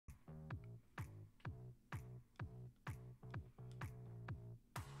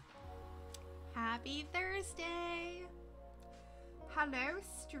Happy Thursday! Hello,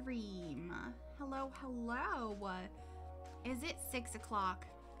 stream. Hello, hello. Is it 6 o'clock?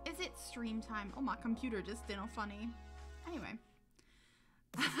 Is it stream time? Oh, my computer just did a funny. Anyway.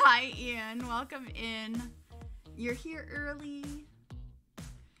 Hi, Ian. Welcome in. You're here early.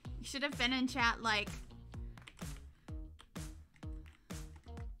 You should have been in chat like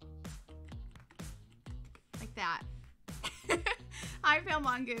that. Hi, Phil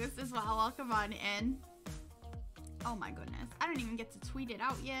Mongoose as well. Welcome on in. Oh my goodness. I don't even get to tweet it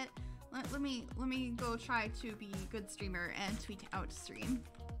out yet. Let me go try to be a good streamer and tweet out stream.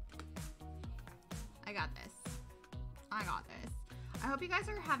 I got this. I got this. I hope you guys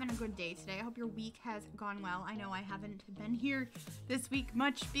are having a good day today. I hope your week has gone well. I know I haven't been here this week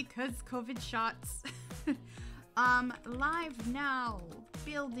much because COVID shots. Live now.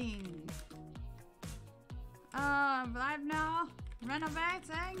 Building. Live now.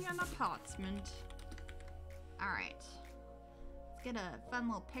 Renovating an apartment. Alright. Let's get a fun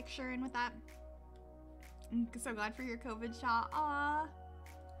little picture in with that. I'm so glad for your COVID shot. Aw.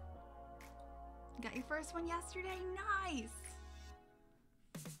 Got your first one yesterday? Nice.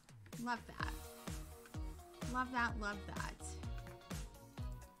 Love that. Love that, love that.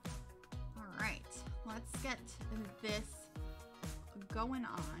 Alright. Let's get this going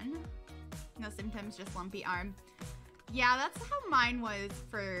on. No symptoms, just lumpy arm. Yeah, that's how mine was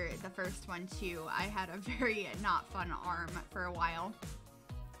for the first one too. I had a very not fun arm for a while.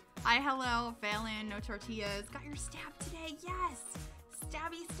 Hi, hello, Valen, no tortillas. Got your stab today, yes!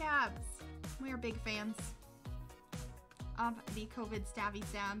 Stabby stabs. We are big fans of the COVID stabby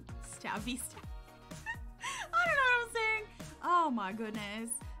stab. Stabby stab. I don't know what I'm saying. Oh my goodness.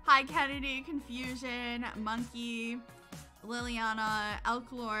 Hi, Kennedy, Confusion, Monkey, Liliana, Elk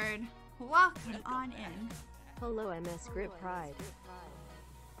Lord. Welcome on in. Hello, MS Grip Pride.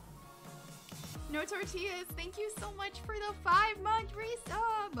 No tortillas, thank you so much for the 5-month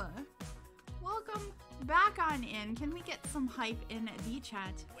resub. Welcome back on in. Can we get some hype in the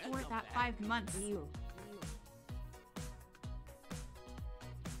chat for that 5 months?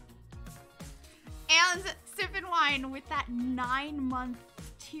 And Sip and Wine with that 9-month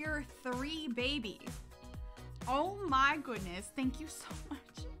tier 3 baby. Oh my goodness, thank you so much.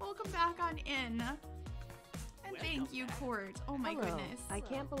 Welcome back on in. And thank you, Court. Oh my goodness. I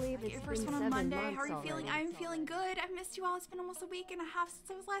can't believe it's your first been one on 7 Monday. months How are you already. feeling? I'm feeling good. I've missed you all. It's been almost a week and a half since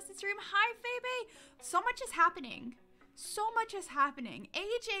I was last in stream. Hi, Phoebe. So much is happening. So much is happening.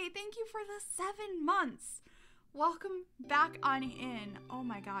 AJ, thank you for the 7 months. Welcome back on in. Oh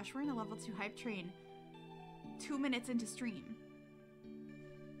my gosh, we're in a level 2 hype train. 2 minutes into stream.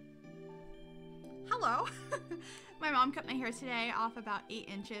 Hello. My mom cut my hair today off about 8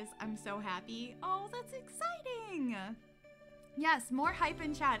 inches. I'm so happy. Oh, that's exciting. Yes, more hype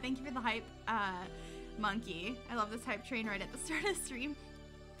in chat. Thank you for the hype, Monkey. I love this hype train right at the start of the stream.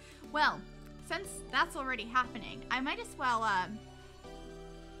 Well, since that's already happening, I might as well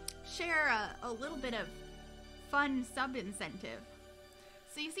share a little bit of fun sub incentive.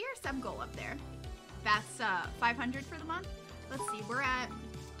 So you see our sub goal up there. That's 500 for the month. Let's see, we're at...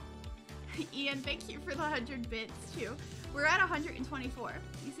 Ian, thank you for the 100 bits too. We're at 124.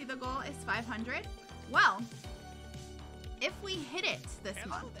 You see the goal is 500. Well, if we hit it this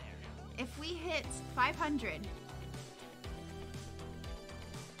month, if we hit 500,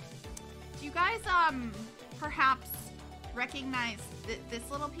 do you guys perhaps recognize this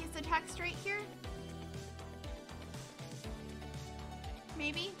little piece of text right here?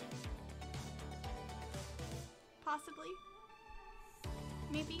 Maybe? Possibly?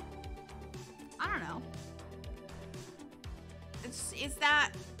 Maybe? I don't know. Is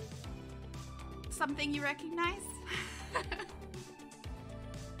that something you recognize?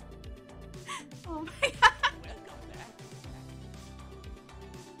 Oh my god.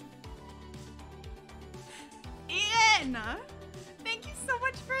 Ian! Thank you so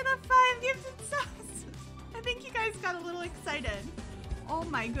much for the 5 gifted subs. I think you guys got a little excited. Oh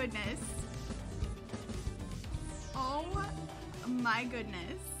my goodness. Oh my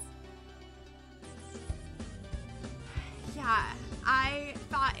goodness. Yeah, I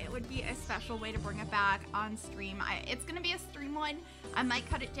thought it would be a special way to bring it back on stream. It's gonna be a stream one. I might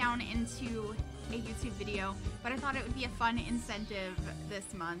cut it down into a YouTube video, but I thought it would be a fun incentive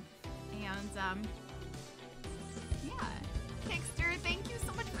this month. And yeah, Kickster, thank you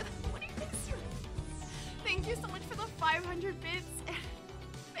so much for the. What are you guys doing? Thank you so much for the 500 bits,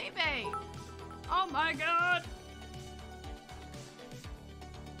 baby. Oh my god.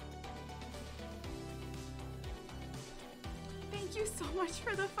 Thank you so much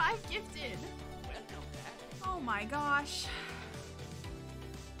for the 5 gifted. Oh my gosh.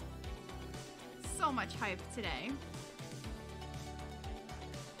 so much hype today.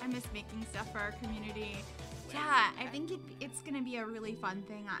 I miss making stuff for our community. Yeah, I think it's gonna be a really fun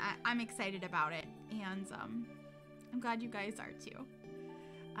thing. I'm excited about it, and I'm glad you guys are too.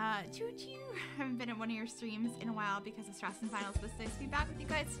 Choo-choo! Haven't been at one of your streams in a while because of stress and finals, but it's nice to be back with you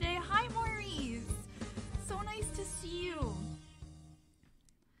guys today. Hi, Maurice! So nice to see you.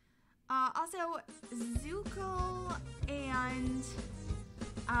 Also, Zuko and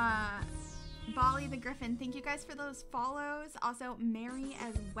Bali the Griffin, thank you guys for those follows. Also, Mary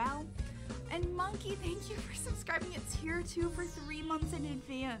as well. And Monkey, thank you for subscribing at tier 2 for 3 months in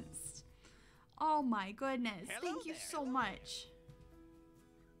advance. Oh my goodness. Thank you so much.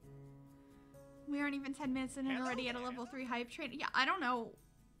 We aren't even 10 minutes in and already at a level 3 hype train. Yeah, I don't know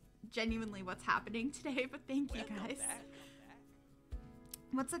genuinely what's happening today, but thank you guys.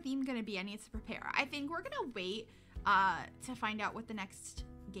 What's the theme gonna be? I need to prepare. I think we're gonna wait to find out what the next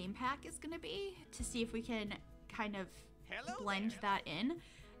game pack is gonna be to see if we can kind of blend that in.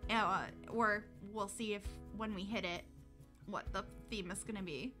 Or we'll see if when we hit it what the theme is gonna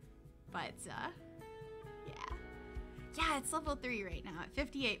be. But yeah, it's level 3 right now at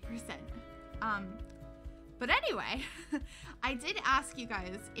 58%. But anyway, I did ask you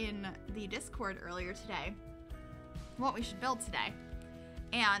guys in the Discord earlier today what we should build today.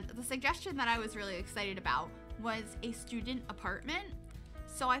 And the suggestion that I was really excited about was a student apartment.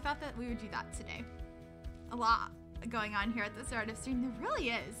 So I thought that we would do that today. A lot going on here at the start of stream. There really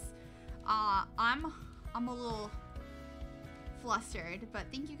is. I'm a little flustered, but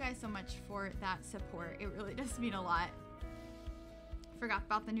thank you guys so much for that support. It really does mean a lot. Forgot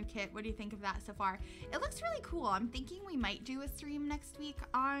about the new kit. What do you think of that so far? It looks really cool. I'm thinking we might do a stream next week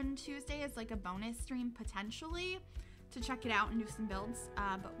on Tuesday as like a bonus stream potentially to check it out and do some builds,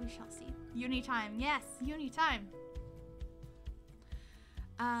 but we shall see. Uni time, yes, uni time.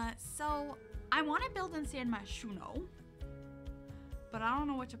 So I want to build in San Myshuno, but I don't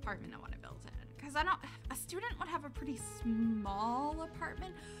know which apartment I want to build in because a student would have a pretty small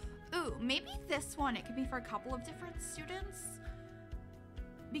apartment. Ooh, maybe this one, it could be for a couple of different students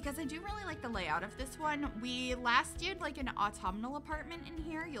because I do really like the layout of this one. We last did like an autumnal apartment in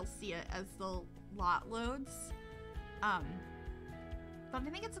here. You'll see it as the lot loads. But I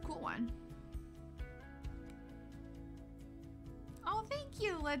think it's a cool one. Oh, thank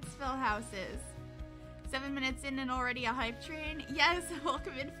you, Let's Fill Houses. 7 minutes in and already a hype train. Yes,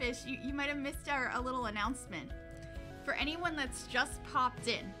 welcome in, Fish. You might have missed a little announcement. For anyone that's just popped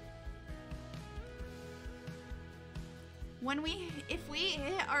in, if we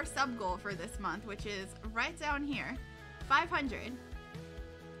hit our sub goal for this month, which is right down here, 500,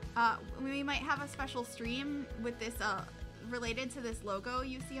 we might have a special stream with this related to this logo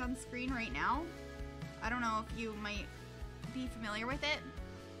you see on screen right now. I don't know if you might be familiar with it.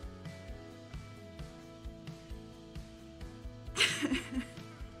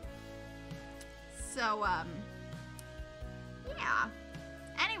 So, yeah.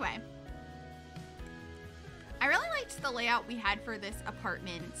 Anyway, I really liked the layout we had for this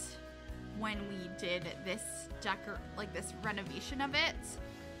apartment when we did this this renovation of it.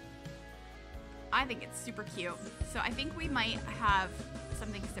 I think it's super cute. So I think we might have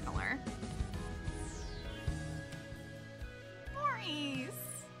something similar. Maurice!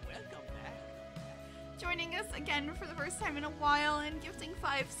 Welcome back. Joining us again for the first time in a while and gifting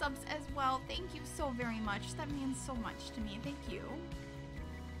 5 subs as well. Thank you so very much. That means so much to me. Thank you.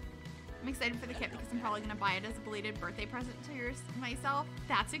 I'm excited for the kit because I'm probably going to buy it as a belated birthday present to myself.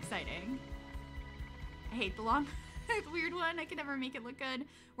 That's exciting. I hate the long, weird one. I can never make it look good.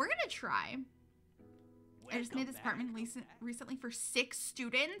 We're going to try. I just made this apartment recently for 6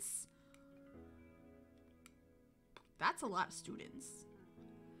 students. That's a lot of students.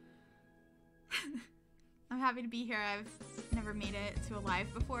 I'm happy to be here. I've never made it to a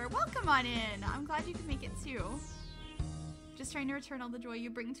live before. Welcome on in. I'm glad you can make it too. Just trying to return all the joy you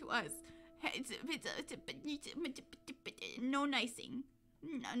bring to us. No nicing.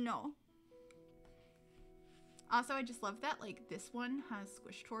 No. Also, I just love that like this one has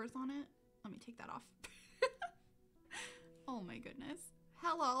squish tours on it. Let me take that off. Oh my goodness.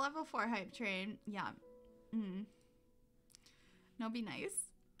 Hello, level 4 hype train. Yeah. No, be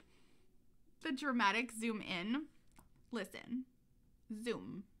nice. The dramatic zoom in. Listen.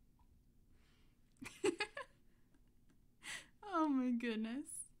 Zoom. Oh my goodness.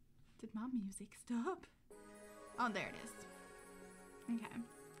 Did my music stop? Oh, there it is. Okay.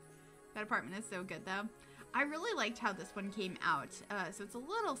 That apartment is so good though. I really liked how this one came out. So it's a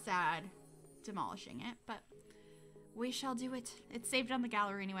little sad demolishing it, but we shall do it. It's saved on the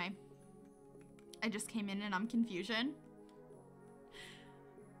gallery anyway. I just came in and I'm confusion.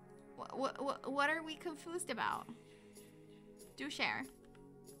 What are we confused about? Do share.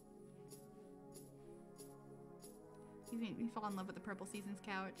 You fall in love with the Purple Seasons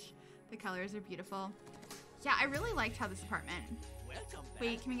couch. The colors are beautiful. Yeah, I really liked how this apartment. Welcome back.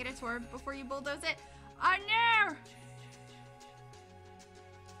 Wait, can we get a tour before you bulldoze it? Oh no!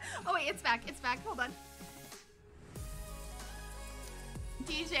 Oh wait, it's back. It's back. Hold on.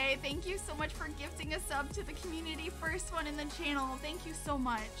 DJ, thank you so much for gifting a sub to the community. First one in the channel. Thank you so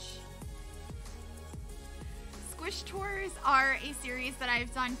much. Squish tours are a series that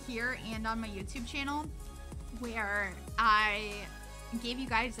I've done here and on my YouTube channel, where I gave you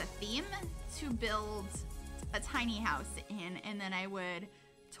guys a theme to build a tiny house in, and then I would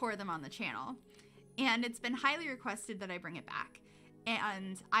tour them on the channel. And it's been highly requested that I bring it back.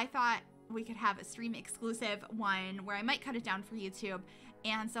 And I thought we could have a stream exclusive one where I might cut it down for YouTube.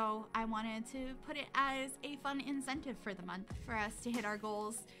 And so I wanted to put it as a fun incentive for the month for us to hit our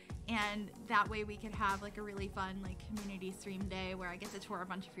goals. And that way we could have like a really fun like community stream day where I get to tour a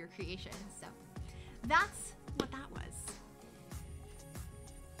bunch of your creations. So that's what that was.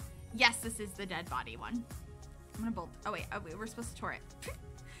 Yes, this is the dead body one. I'm gonna bolt. Oh wait, we're supposed to tour it.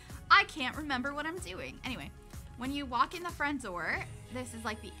 I can't remember what I'm doing. Anyway, when you walk in the front door, this is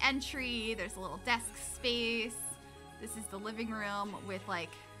like the entry. There's a little desk space. This is the living room with like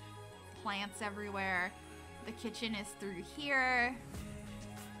plants everywhere. The kitchen is through here.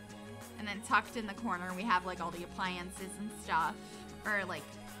 And then tucked in the corner, we have like all the appliances and stuff, or like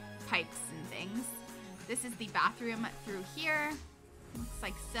pipes and things. This is the bathroom through here. Looks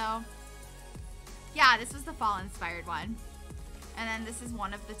like so. Yeah, this was the fall inspired one. And then this is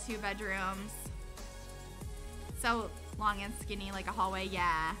one of the 2 bedrooms. So long and skinny like a hallway,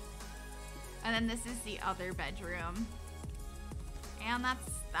 yeah. And then this is the other bedroom. And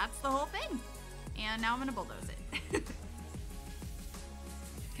that's the whole thing. And now I'm gonna bulldoze it.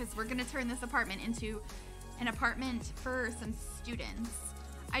 Because we're gonna turn this apartment into an apartment for some students.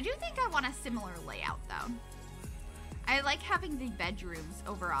 I do think I want a similar layout though. I like having the bedrooms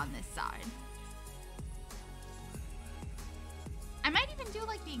over on this side. I might even do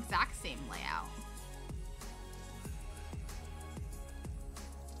like the exact same layout.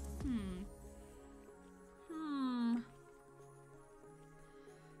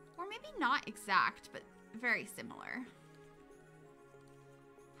 Or maybe not exact, but very similar.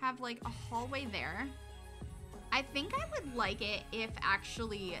 Have like a hallway there. I think I would like it if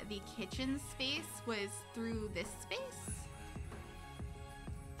actually the kitchen space was through this space.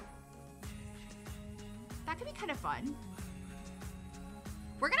 That could be kind of fun.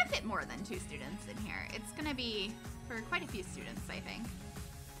 We're gonna fit more than 2 students in here. It's gonna be for quite a few students, I think.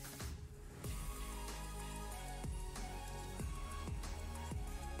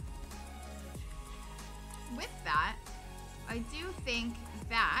 With that, I do think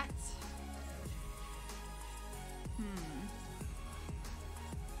that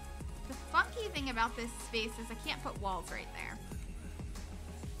the funky thing about this space is I can't put walls right there.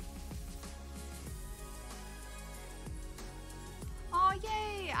 Oh,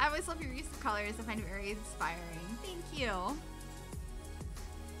 yay! I always love your use of colors. I find it very inspiring. Thank you.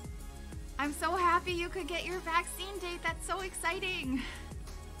 I'm so happy you could get your vaccine date. That's so exciting.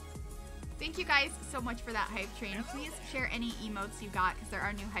 Thank you guys so much for that hype train. Please share any emotes you got because there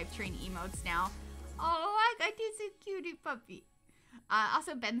are new hype train emotes now. Oh, I got this cutie puppy.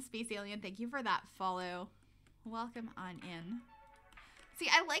 Also, Ben Space Alien, thank you for that follow. Welcome on in. See,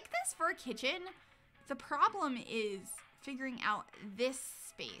 I like this for a kitchen. The problem is figuring out this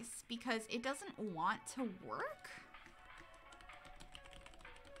space because it doesn't want to work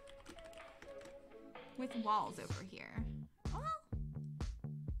with walls over here. Well,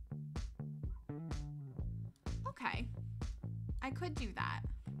 okay. I could do that.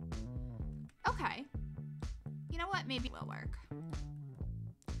 Okay. You know what? Maybe it will work.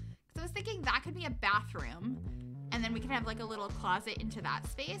 Because I was thinking that could be a bathroom, and then we could have like a little closet into that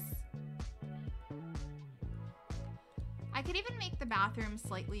space. I could even make the bathroom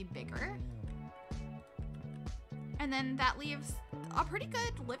slightly bigger. And then that leaves a pretty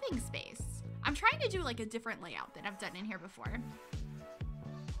good living space. I'm trying to do like a different layout than I've done in here before.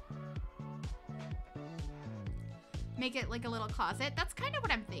 Make it like a little closet. That's kind of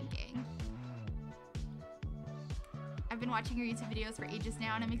what I'm thinking. I've been watching your YouTube videos for ages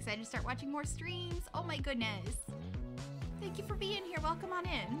now, and I'm excited to start watching more streams. Oh my goodness. Thank you for being here. Welcome on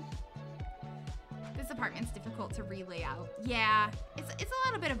in. This apartment's difficult to relay out. Yeah, it's a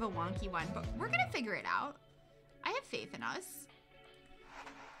little bit of a wonky one, but we're gonna figure it out. I have faith in us.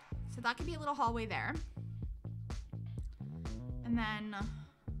 So that could be a little hallway there. And then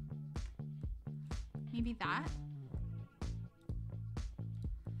maybe that.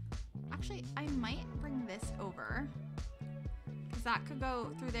 Actually, I might bring this over. Because that could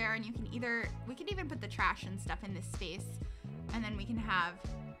go through there, and you can either... We can even put the trash and stuff in this space. And then we can have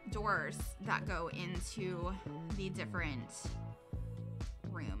doors that go into the different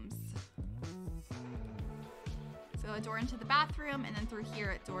rooms. So a door into the bathroom, and then through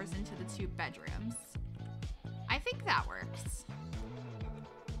here it doors into the 2 bedrooms. I think that works.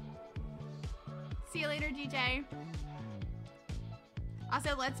 See you later, DJ.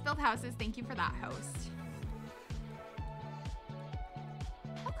 Also, Let's Build Houses. Thank you for that, host.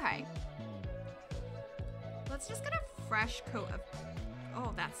 Okay. Let's just get a fresh coat of...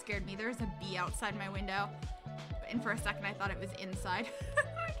 Oh, that scared me. There's a bee outside my window. And for a second, I thought it was inside.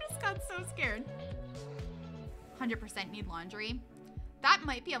 I just got so scared. 100% need laundry. That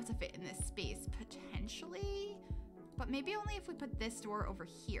might be able to fit in this space, potentially. But maybe only if we put this door over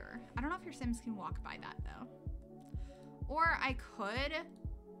here. I don't know if your Sims can walk by that, though. Or I could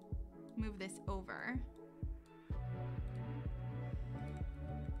move this over.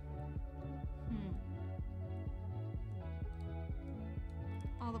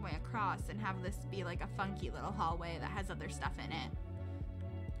 All the way across and have this be like a funky little hallway that has other stuff in it.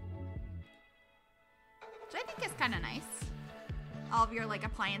 Which I think is kind of nice. All of your like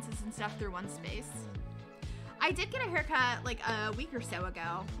appliances and stuff through one space. I did get a haircut like a week or so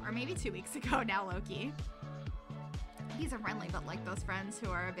ago, or maybe 2 weeks ago now, Loki. Bees are friendly, but like those friends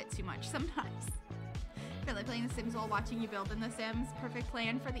who are a bit too much sometimes. Really playing The Sims while watching you build in The Sims. Perfect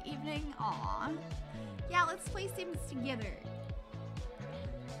plan for the evening. Aw. Yeah, let's play Sims together.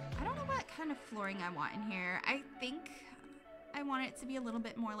 I don't know what kind of flooring I want in here. I think I want it to be a little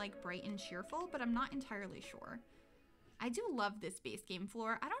bit more like bright and cheerful, but I'm not entirely sure. I do love this base game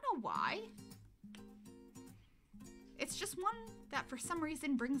floor. I don't know why. It's just one that for some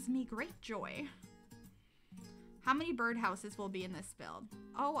reason brings me great joy. How many birdhouses will be in this build?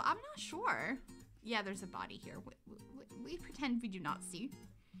 Oh, I'm not sure. Yeah, there's a body here. We pretend we do not see.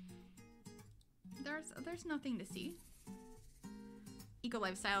 There's nothing to see. Eco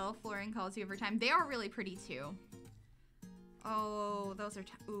lifestyle flooring calls you over time. They are really pretty too. Oh, those are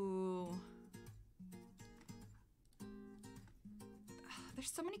ooh.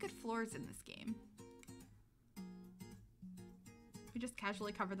 There's so many good floors in this game. We just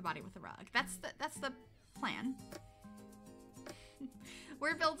casually cover the body with a rug. That's the plan.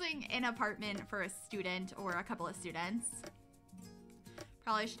 We're building an apartment for a student or a couple of students.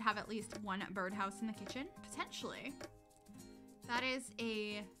 Probably should have at least one birdhouse in the kitchen, potentially. That is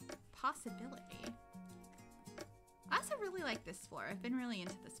a possibility. I also really like this floor. I've been really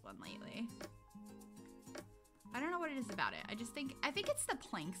into this one lately. I don't know what it is about it. I think it's the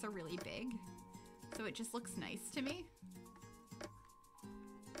planks are really big, so it just looks nice to me.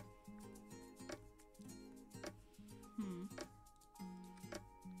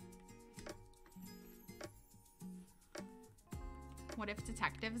 What if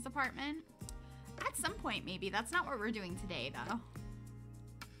detective's apartment? At some point, maybe. That's not what we're doing today, though.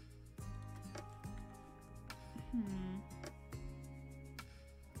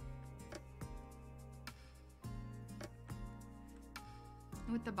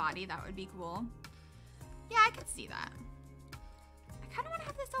 With the body, that would be cool. Yeah, I could see that. I kind of want to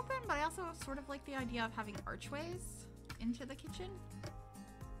have this open, but I also sort of like the idea of having archways into the kitchen.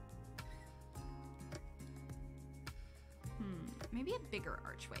 Maybe a bigger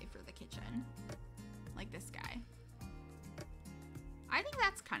archway for the kitchen. Like this guy. I think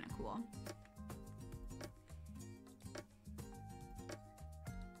that's kind of cool.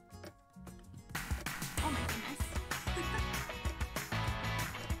 Oh my goodness.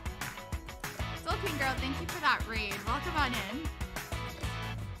 Soul Queen Girl, thank you for that raid. Welcome on in.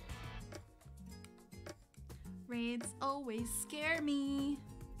 Raids always scare me.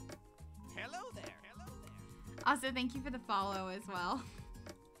 Hello there. Also, thank you for the follow as well.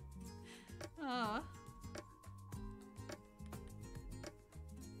 Oh.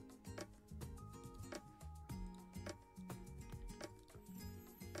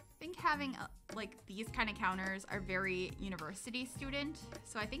 I think having like these kind of counters are very university student,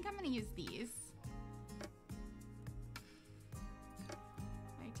 so I think I'm gonna use these.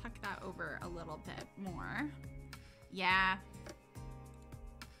 I tuck that over a little bit more. Yeah.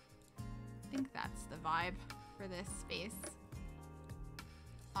 I think that's the vibe for this space.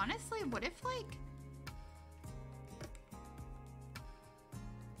 Honestly, what if like...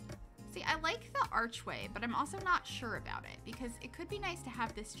 See, I like the archway, but I'm also not sure about it because it could be nice to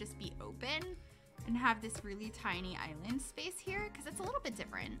have this just be open and have this really tiny island space here because it's a little bit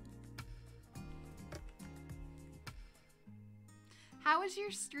different. How was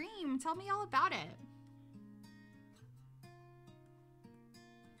your stream? Tell me all about it.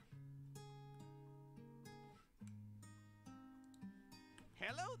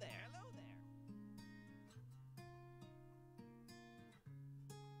 Hello there. Hello there.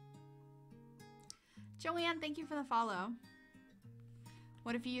 Joanne, thank you for the follow.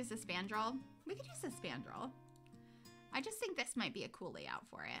 What if you use a spandrel? We could use a spandrel. I just think this might be a cool layout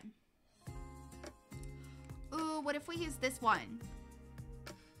for it. Ooh, what if we use this one?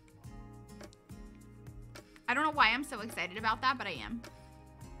 I don't know why I'm so excited about that, but I am.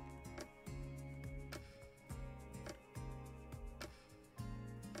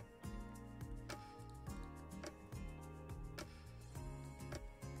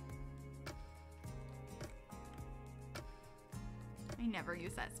 I never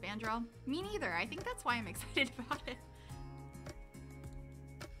use that spandrel. Me neither. I think that's why I'm excited about it.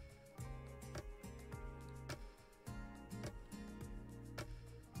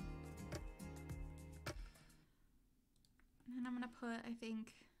 And then I'm gonna put, I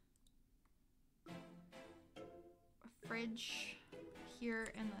think, a fridge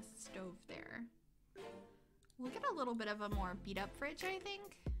here and the stove there. We'll get a little bit of a more beat up fridge, I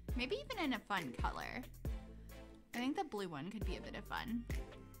think. Maybe even in a fun color. I think the blue one could be a bit of fun.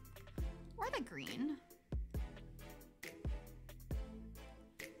 Or the green.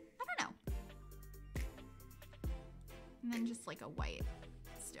 I don't know. And then just like a white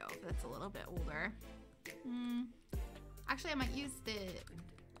stove that's a little bit older. Actually, I might use the...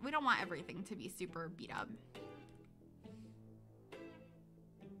 We don't want everything to be super beat up.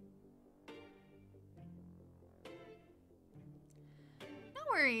 No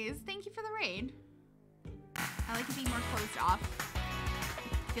worries. Thank you for the raid. I like it being more closed off.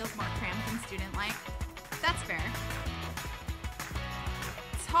 Feels more cramped and student-like. That's fair.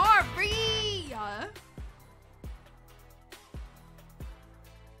 Tori!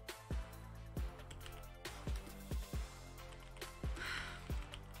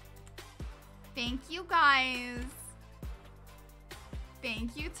 Thank you, guys.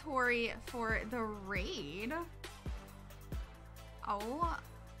 Thank you, Tori, for the raid. Oh,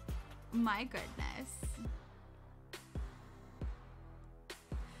 my goodness.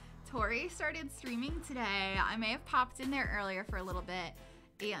 Tori started streaming today. I may have popped in there earlier for a little bit.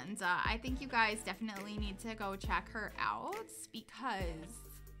 And I think you guys definitely need to go check her out because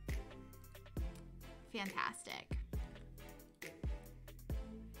fantastic.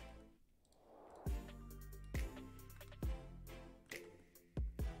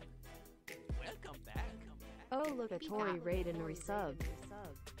 Welcome back. Oh, look at Tori raid and resub.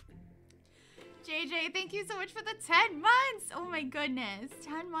 JJ, thank you so much for the 10 months. Oh my goodness.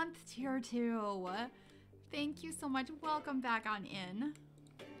 10-month tier 2. Thank you so much. Welcome back on in.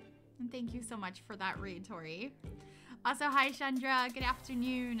 And thank you so much for that raid, Tori. Also, hi, Chandra. Good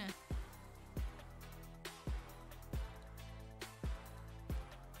afternoon.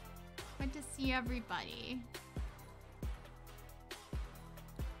 Good to see everybody.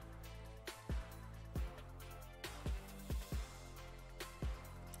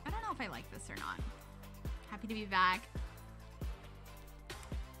 I don't know if I like this or not. Happy to be back.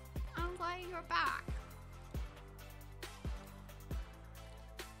 I'm glad you're back.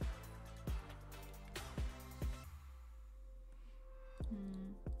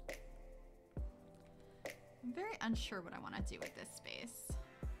 I'm very unsure what I want to do with this space.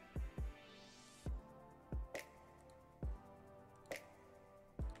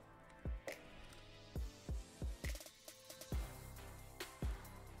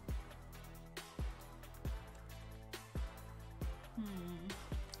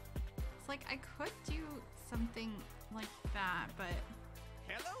 It's like I could do something like that, but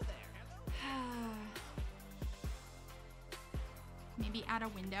Hello there. Hello. maybe add a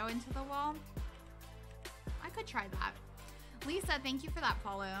window into the wall. I could try that. Lisa, thank you for that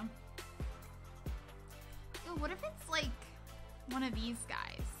follow. Ooh, what if it's like one of these guys?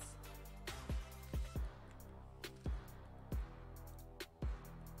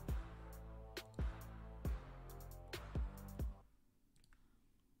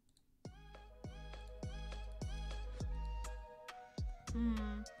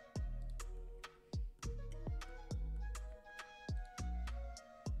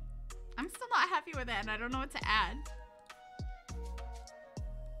 I'm still not happy with it, and I don't know what to add.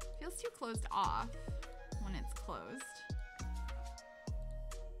 Feels too closed off when it's closed.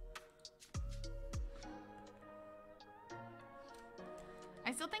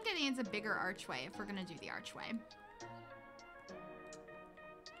 I still think it needs a bigger archway if we're gonna do the archway.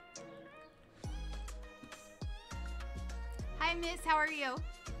 Hi, Miss, how are you?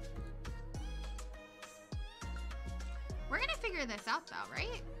 We're gonna figure this out though,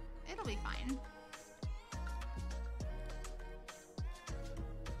 right? It'll be fine.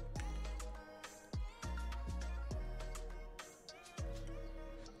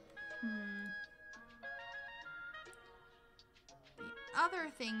 other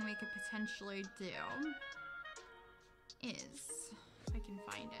thing we could potentially do is, if I can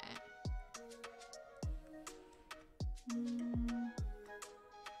find it.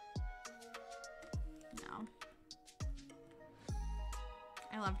 No.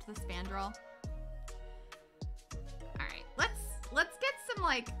 I loved the spandrel. Alright, let's get some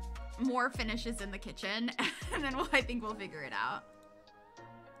like more finishes in the kitchen and then I think we'll figure it out.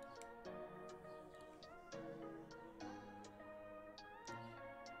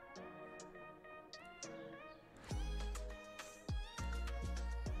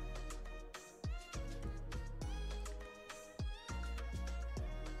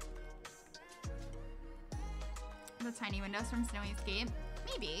 The tiny windows from Snowy Escape?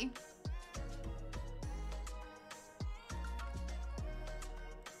 Maybe.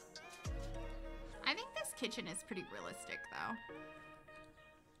 I think this kitchen is pretty realistic, though.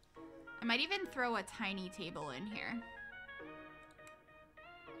 I might even throw a tiny table in here.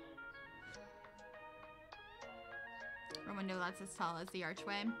 A window that's as tall as the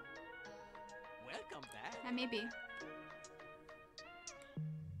archway. Welcome back. Yeah, maybe.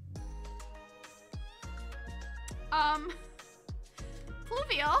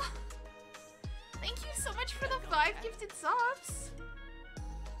 Pluvial, thank you so much for the 5 gifted subs.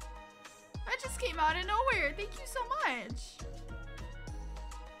 That just came out of nowhere. Thank you so much.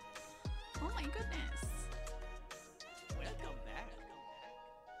 Oh my goodness. Welcome back.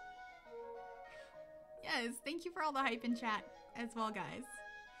 Yes, thank you for all the hype in chat as well, guys.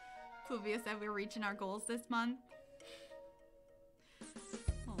 Pluvia said we're reaching our goals this month.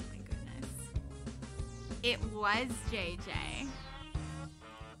 Oh my goodness. It was JJ.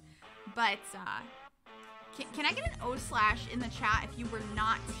 But, can I get an O/ in the chat if you were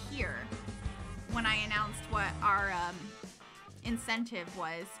not here when I announced what our incentive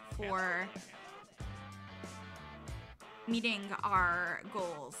was for meeting our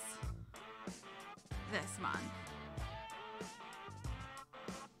goals this month?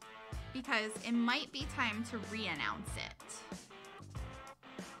 Because it might be time to re-announce it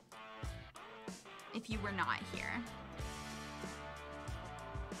if you were not here.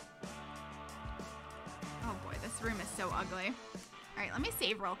 Oh boy, this room is so ugly. All right, let me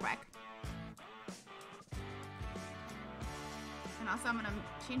save real quick. And also I'm gonna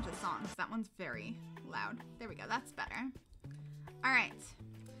change the song because that one's very loud. There we go, that's better. All right,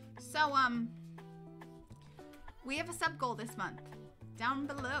 so we have a sub goal this month down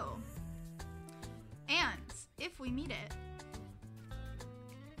below. And if we meet it,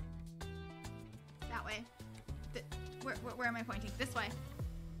 that way, where am I pointing? This way.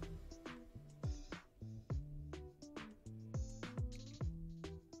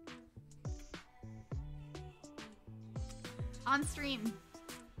 On stream.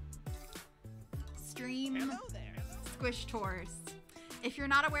 Hello there. Squish Tours. If you're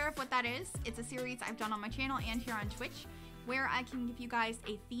not aware of what that is, it's a series I've done on my channel and here on Twitch where I can give you guys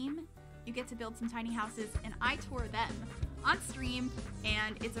a theme. You get to build some tiny houses and I tour them on stream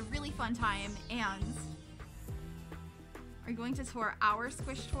and it's a really fun time. And are you going to tour our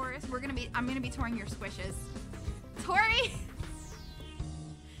Squish Tours? I'm gonna be touring your squishes. Tori!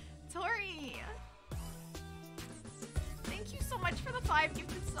 Tori! Thank you so much for the 5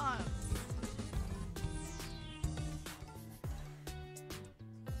 gifted subs.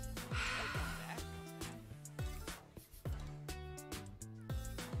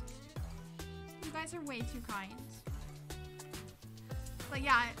 You guys are way too kind. But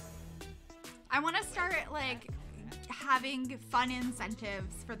yeah, I want to start like having fun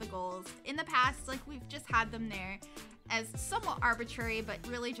incentives for the goals. In the past, like we've just had them there as somewhat arbitrary, but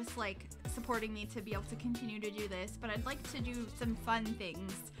really just like supporting me to be able to continue to do this. But I'd like to do some fun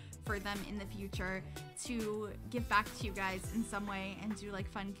things for them in the future to give back to you guys in some way and do like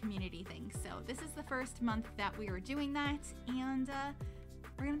fun community things. So this is the first month that we are doing that, and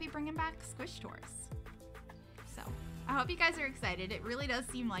we're gonna be bringing back Squish Tours. So I hope you guys are excited. It really does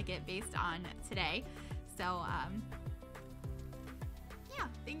seem like it based on today. So yeah,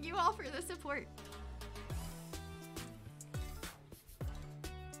 thank you all for the support.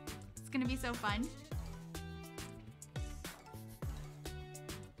 It's gonna be so fun.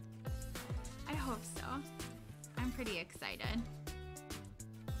 I hope so. I'm pretty excited.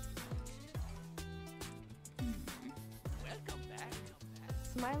 Welcome back.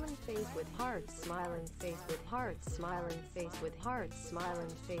 Smiling face with hearts, smiling face with hearts, smiling face with hearts, smiling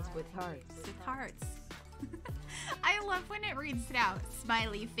face with hearts. With hearts. I love when it reads it out.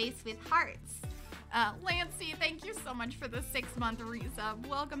 Smiley face with hearts. Lancy, thank you so much for the 6-month resub.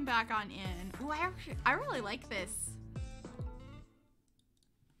 Welcome back on in. Ooh, I really like this.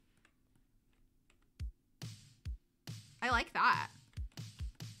 I like that.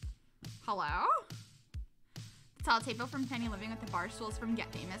 Hello? The tall table from Tiny Living with the bar stools from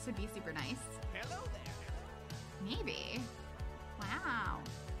Get Famous would be super nice. Hello there. Maybe. Wow.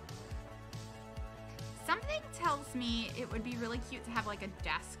 Something tells me it would be really cute to have like a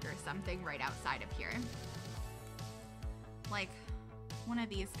desk or something right outside of here. Like one of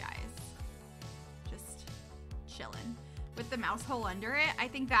these guys. Just chilling. With the mouse hole under it. I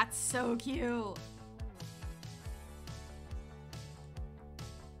think that's so cute.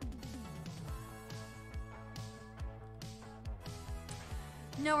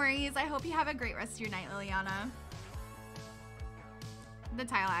 No worries. I hope you have a great rest of your night, Liliana. The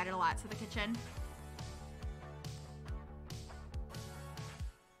tile added a lot to the kitchen.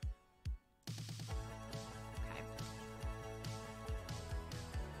 Okay.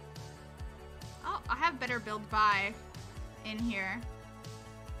 Oh, I have better build by in here.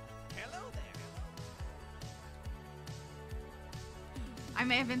 Hello there. I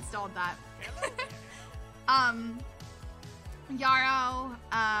may have installed that. Hello there. Yarrow,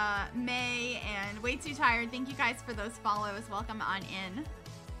 May, and Way Too Tired, thank you guys for those follows. Welcome on in.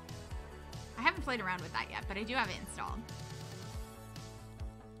 I haven't played around with that yet, but I do have it installed.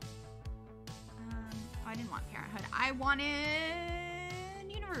 Oh, I didn't want Parenthood. I wanted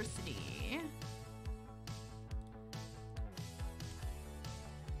University.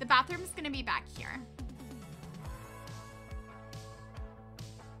 The bathroom's gonna be back here.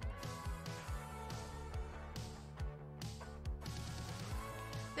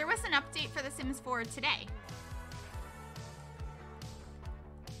 There was an update for The Sims 4 today.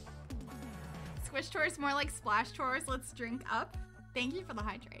 Squish tours more like splash tours. Let's drink up. Thank you for the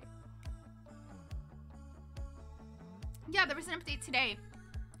hydrate. Yeah, there was an update today.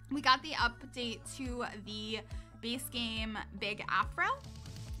 We got the update to the base game Big Afro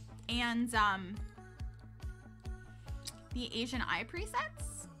and the Asian Eye presets.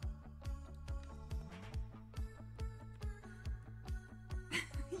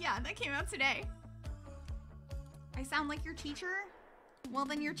 Yeah, that came out today. I sound like your teacher? Well,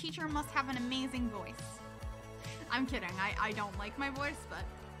 then your teacher must have an amazing voice. I'm kidding. I don't like my voice, but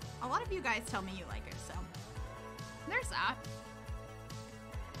a lot of you guys tell me you like it, so there's that.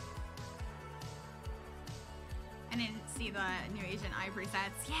 I didn't see the new Asian Eye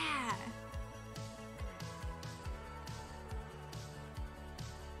presets. Yeah!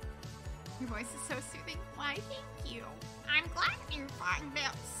 Your voice is so soothing. Why, thank you. I'm glad you find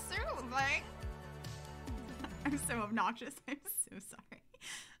that soothing. I'm so obnoxious. I'm so sorry.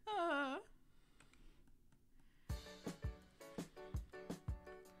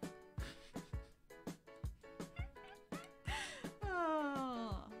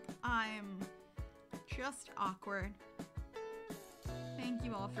 I'm just awkward. Thank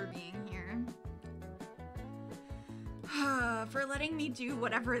you all for being here. For letting me do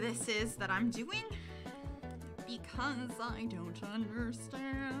whatever this is that I'm doing. Because I don't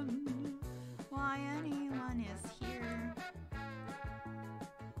understand why anyone is here.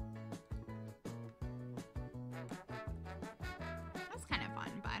 That's kind of fun,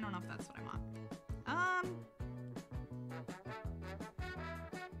 but I don't know if that's what I want.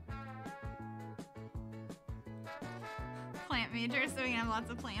 Plant major, so we can have lots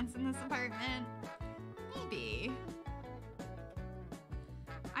of plants in this apartment. Maybe.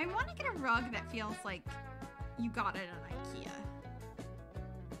 I want to get a rug that feels like you got it at IKEA.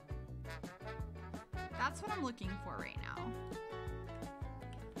 That's what I'm looking for right now.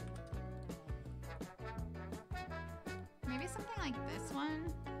 Maybe something like this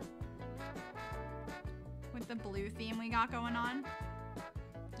one. With the blue theme we got going on.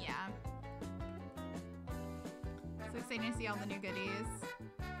 Yeah. So excited to see all the new goodies.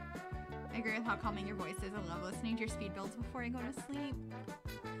 I agree with how calming your voice is. I love listening to your speed builds before I go to sleep.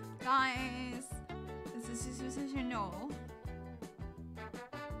 Guys, this is you know.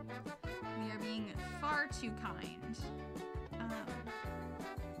 We are being far too kind.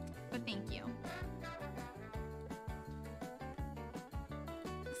 But thank you.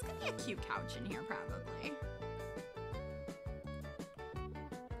 This could be a cute couch in here, probably.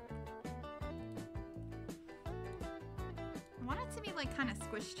 I want it to be like kind of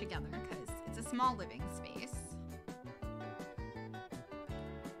squished together because it's a small living space.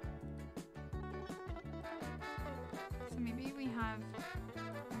 So maybe we have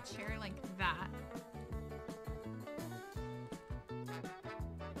a chair like that.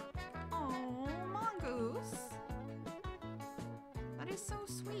 Oh, mongoose. That is so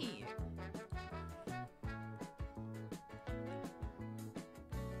sweet.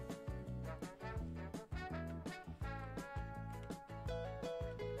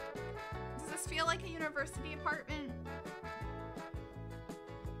 Does this feel like a university apartment?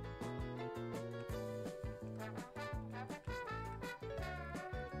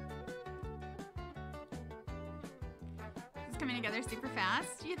 coming together super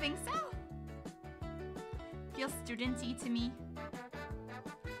fast. Do you think so? Feels student-y to me.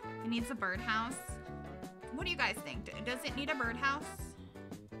 It needs a birdhouse. What do you guys think? Does it need a birdhouse?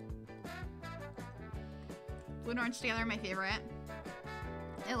 Blue and orange together are my favorite.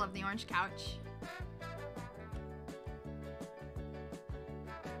 I love the orange couch.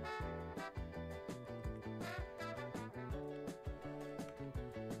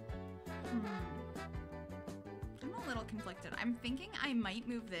 I'm a little conflicted. I'm thinking I might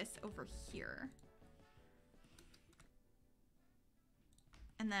move this over here.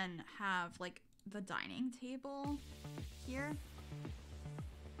 And then have like the dining table here.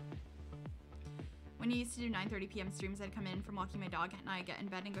 When you used to do 9:30 p.m. streams, I'd come in from walking my dog at night, get in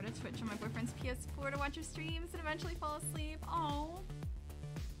bed and go to Twitch on my boyfriend's PS4 to watch your streams and eventually fall asleep. Oh,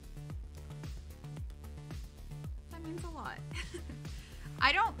 that means a lot.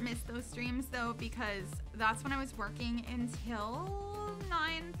 I don't miss those streams though, because that's when I was working until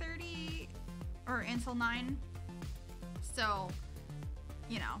 9:30 or until 9. So,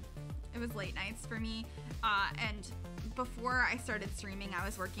 you know, it was late nights for me. And before I started streaming, I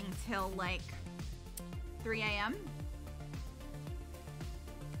was working till like 3 a.m.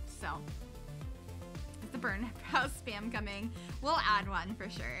 So, is the burn house spam coming? We'll add one for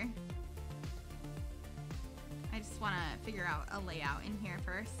sure. I just want to figure out a layout in here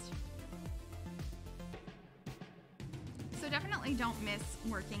first. So definitely don't miss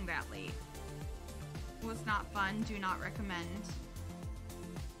working that late. It was not fun. Do not recommend.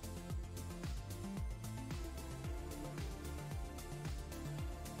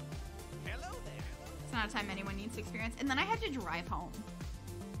 Hello there. It's not a time anyone needs to experience. And then I had to drive home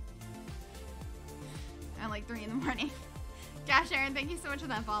at like 3 in the morning. Gosh, Aaron, thank you so much for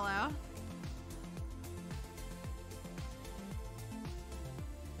that follow.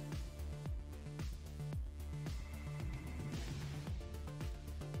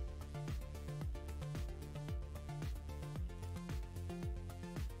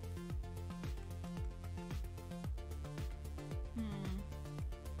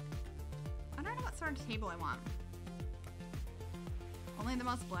 Table I want. Only the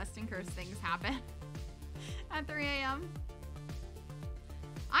most blessed and cursed things happen at 3 a.m.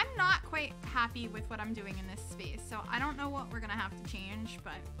 I'm not quite happy with what I'm doing in this space, so I don't know what we're gonna have to change,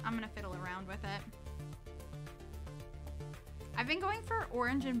 but I'm gonna fiddle around with it. I've been going for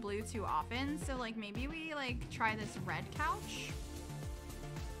orange and blue too often, so like maybe we like try this red couch.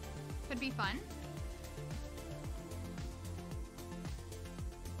 Could be fun.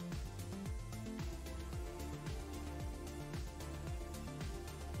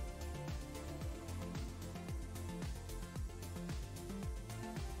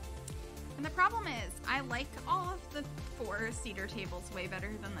 And the problem is, I like all of the 4-seater tables way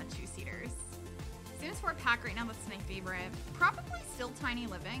better than the 2-seaters. Sims 4 pack right now, that's my favorite. Probably still Tiny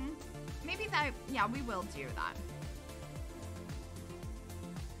Living. Maybe that, yeah, we will do that.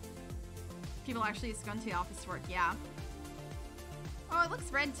 People actually used to go into the office to work, yeah. Oh, it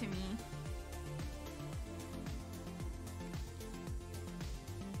looks red to me.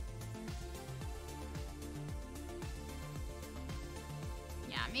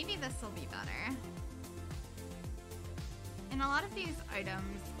 Yeah, maybe this will be better. And a lot of these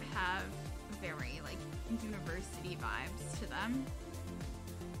items have very, like, university vibes to them.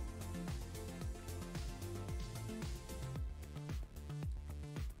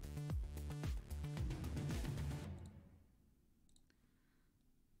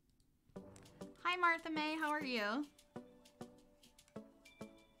 Hi, Martha May, how are you?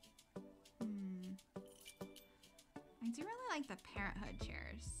 I do really like the Parenthood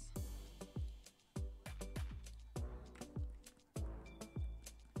chairs.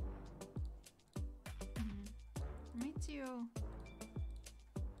 I might do...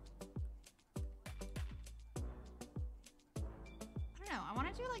 I don't know, I want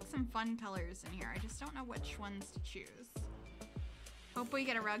to do like some fun colors in here. I just don't know which ones to choose. Hope we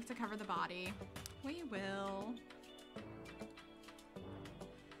get a rug to cover the body. We will.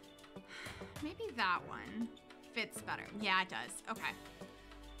 Maybe that one fits better. Yeah, it does. Okay.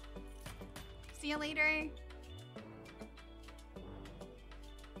 See you later.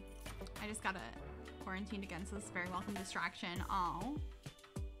 I just got quarantined again, so this is a very welcome distraction. Oh,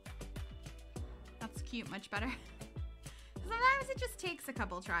 that's cute. Much better. Sometimes it just takes a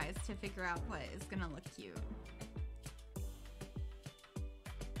couple tries to figure out what is gonna look cute.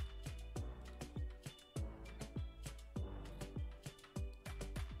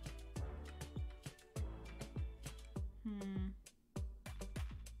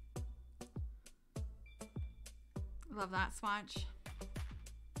 Love that swatch.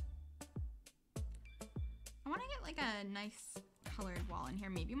 I want to get like a nice colored wall in here.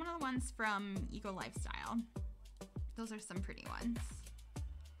 Maybe one of the ones from Eco Lifestyle. Those are some pretty ones.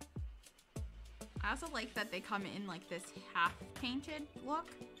 I also like that they come in like this half painted look.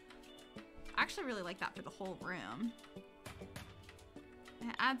 I actually really like that for the whole room.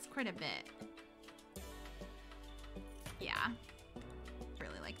 It adds quite a bit. Yeah,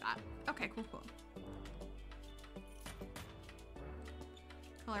 really like that. Okay, cool, cool.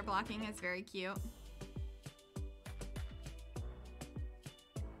 Color blocking is very cute.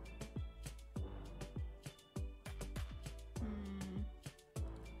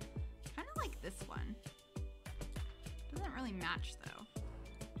 Kind of like this one. Doesn't really match though.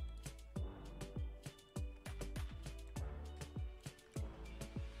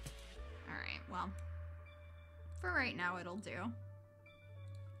 All right, well, for right now it'll do.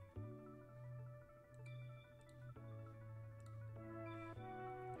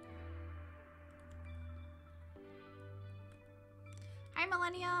 Hi,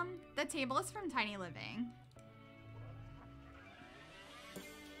 Millennium. The table is from Tiny Living.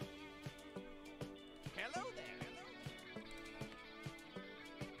 Hello there.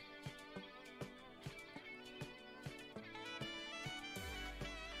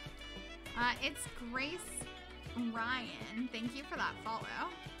 It's Grace Ryan. Thank you for that follow.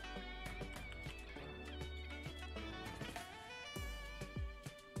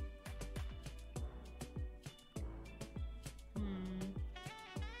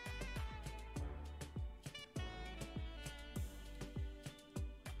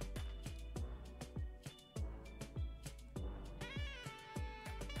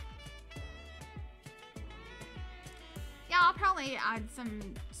 Yeah, I'll probably add some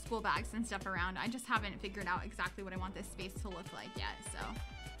school bags and stuff around. I just haven't figured out exactly what I want this space to look like yet, so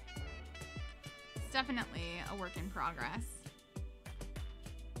it's definitely a work in progress.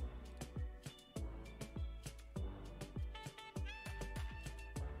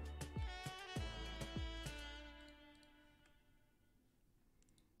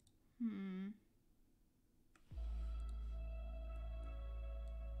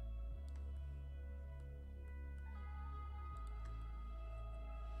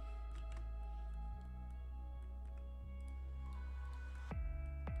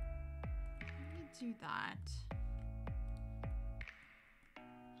 Do that.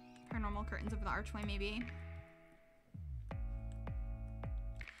 Paranormal curtains over the archway, maybe.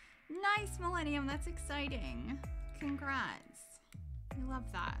 Nice, Millennium. That's exciting. Congrats. I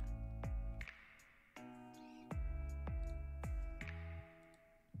love that.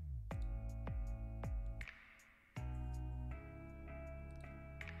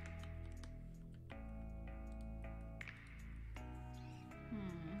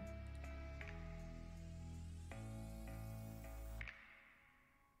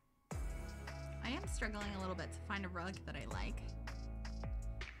 Struggling a little bit to find a rug that I like.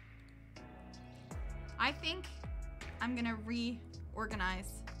 I think I'm gonna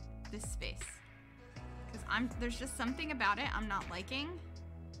reorganize this space because there's just something about it I'm not liking,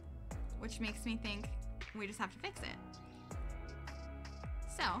 which makes me think we just have to fix it.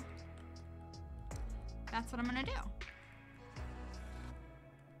 So that's what I'm gonna do.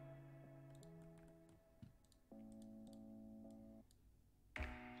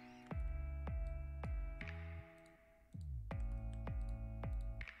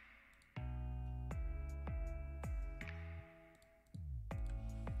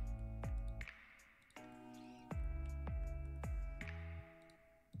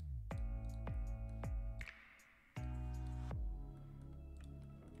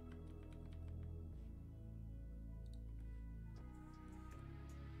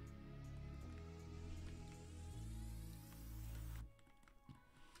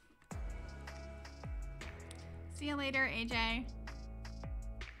 See you later, AJ.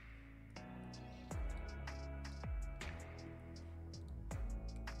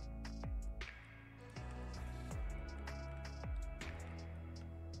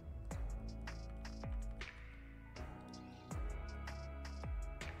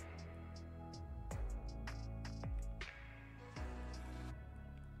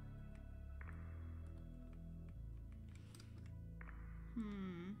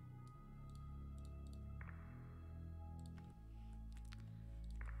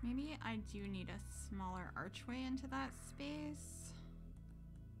 Maybe I do need a smaller archway into that space.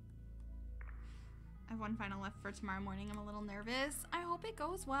 I have one final left for tomorrow morning. I'm a little nervous. I hope it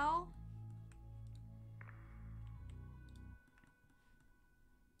goes well.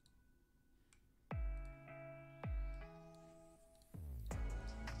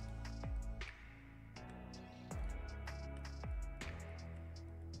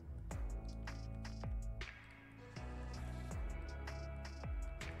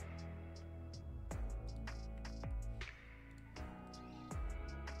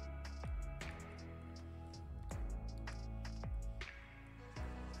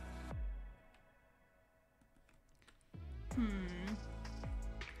 Do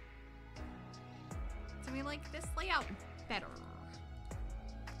we like this layout better?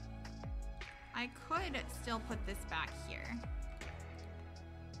 I could still put this back here.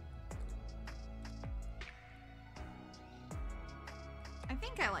 I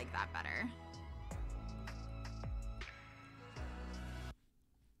think I like that better.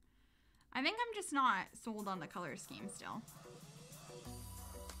 I think I'm just not sold on the color scheme still.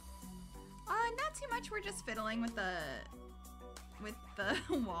 Not too much. We're just fiddling with the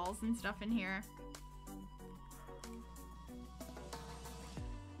walls and stuff in here.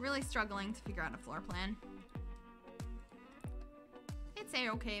 Really struggling to figure out a floor plan. It's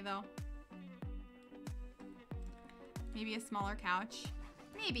a-okay though. Maybe a smaller couch.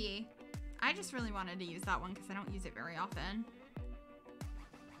 Maybe. I just really wanted to use that one because I don't use it very often.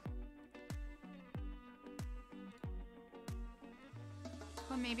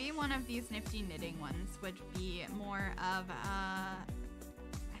 But maybe one of these nifty knitting ones would be more of I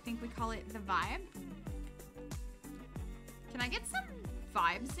think we call it the vibe. Can I get some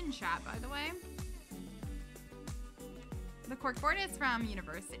vibes in chat, by the way? The corkboard is from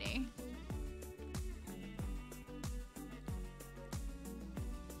University.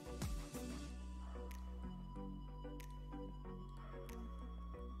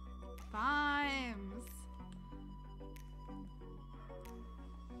 Vibes.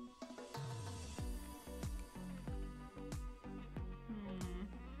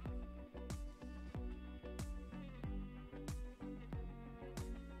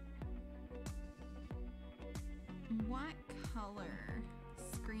 What color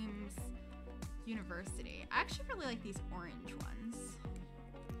screams University? I actually really like these orange ones.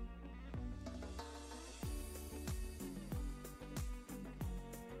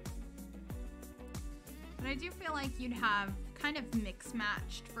 But I do feel like you'd have kind of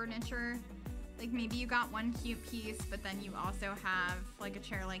mix-matched furniture. Like maybe you got one cute piece, but then you also have like a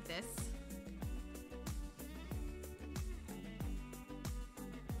chair like this.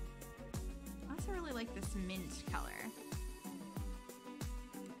 I also really like this mint color.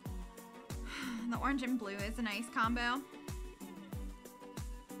 The orange and blue is a nice combo.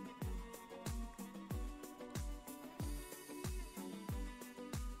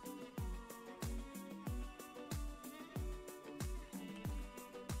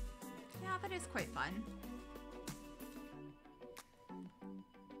 Yeah, that is quite fun.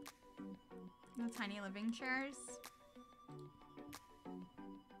 The tiny living chairs.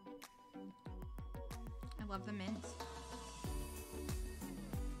 I love the mint.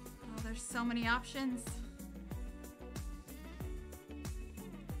 Oh, there's so many options.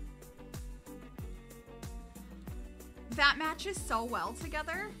 That matches so well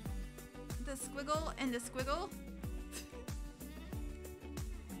together. The squiggle and the squiggle.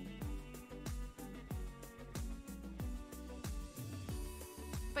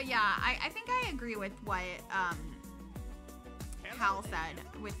 But yeah, I think I agree with what Hal said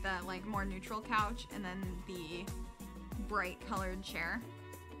with the like more neutral couch and then the bright colored chair.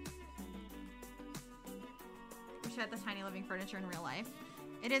 Wish I had the tiny living furniture in real life.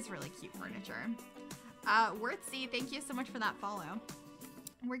 It is really cute furniture. Worthy, thank you so much for that follow.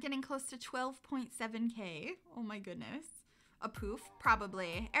 We're getting close to 12.7k. Oh my goodness. A poof?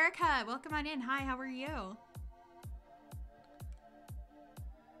 Probably. Erica, welcome on in. Hi, how are you?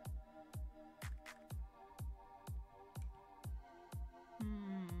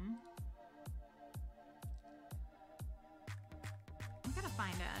 I gotta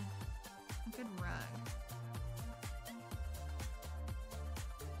find a good rug.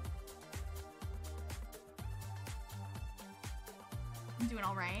 I'm doing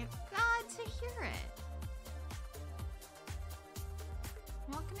all right. Glad to hear it.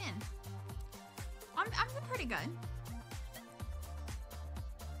 Welcome in. I'm doing pretty good.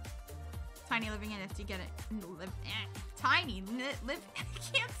 Tiny living and if you get it, tiny live. I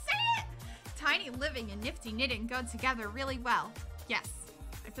can't say it. Tiny living and nifty knitting go together really well. Yes.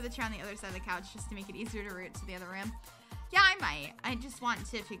 I put the chair on the other side of the couch just to make it easier to route to the other room. Yeah, I might. I just want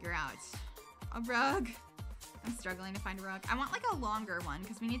to figure out a rug. I'm struggling to find a rug. I want like a longer one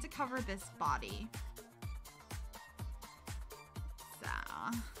because we need to cover this body. So.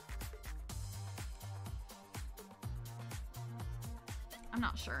 I'm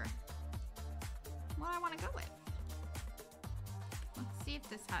not sure what I want to go with. Let's see if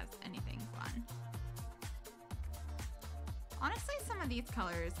this has anything fun. Honestly, some of these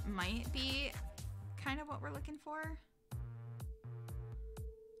colors might be kind of what we're looking for.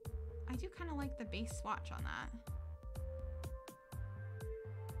 I do kind of like the base swatch on that.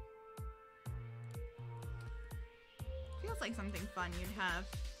 Feels like something fun you'd have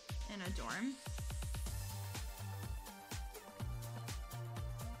in a dorm.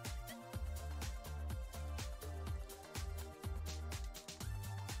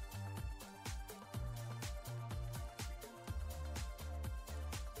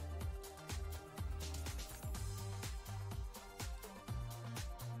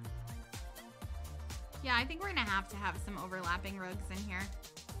 Yeah, I think we're gonna have to have some overlapping rugs in here.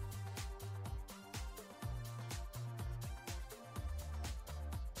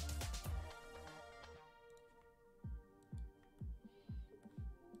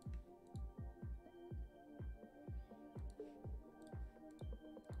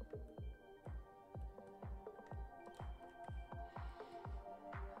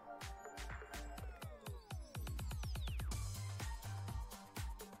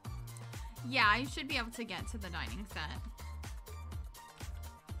 Yeah, I should be able to get to the dining set.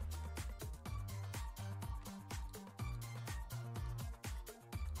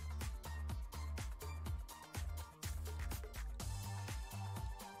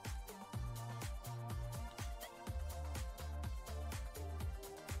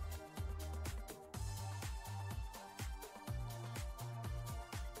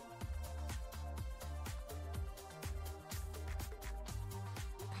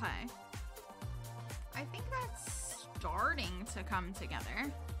 Okay. I think that's starting to come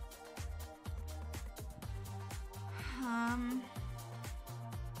together.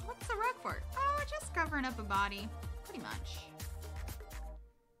 What's the rug for? Oh, just covering up a body, pretty much.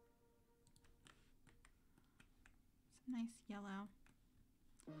 Some nice yellow.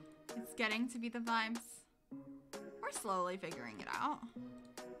 It's getting to be the vibes. We're slowly figuring it out.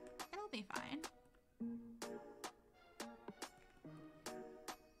 It'll be fine.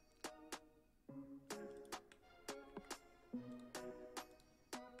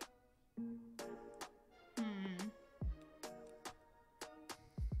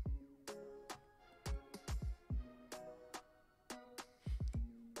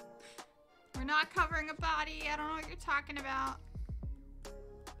 We're not covering a body. I don't know what you're talking about.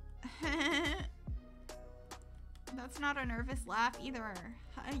 That's not a nervous laugh either.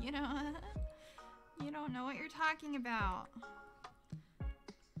 You know, you don't know what you're talking about.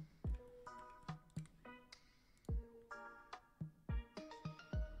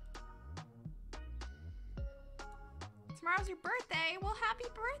 Tomorrow's your birthday. Well, happy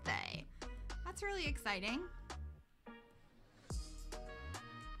birthday. That's really exciting.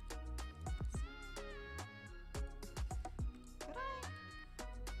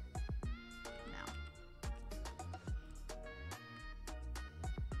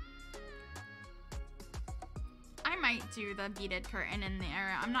 Might do the beaded curtain in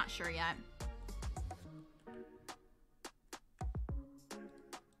there. I'm not sure yet.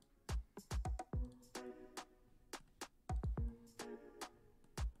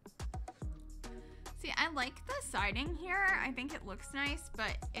 See, I like the siding here. I think it looks nice,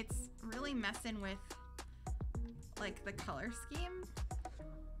 but it's really messing with like the color scheme.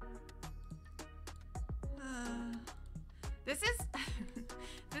 This is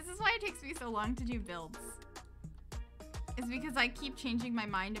this is why it takes me so long to do builds. Is because I keep changing my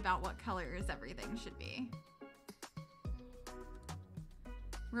mind about what colors everything should be.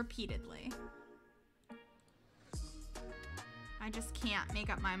 Repeatedly. I just can't make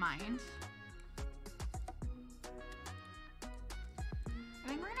up my mind. I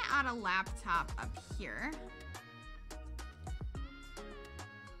think we're gonna add a laptop up here.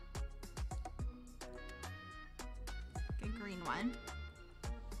 Good green one.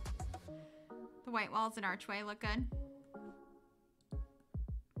 The white walls and archway look good.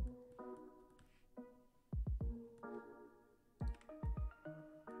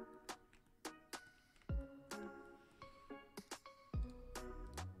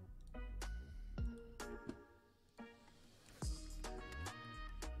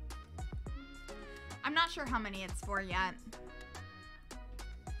 I'm not sure how many it's for yet.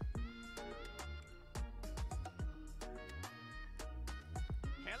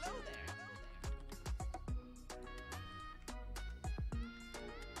 Hello there.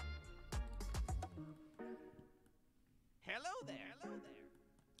 Hello there. Hello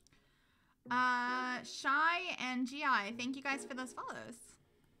there. Shy and GI, thank you guys for those follows.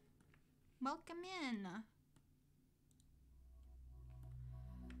 Welcome in.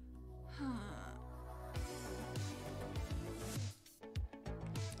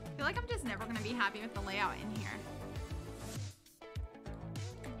 I feel like I'm just never gonna be happy with the layout in here.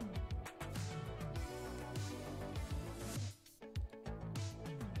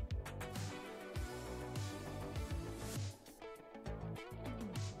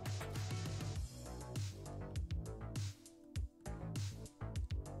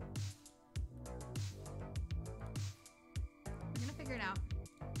 I'm gonna figure it out.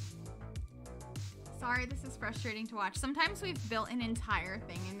 Sorry, this is frustrating to watch. Sometimes we've built an entire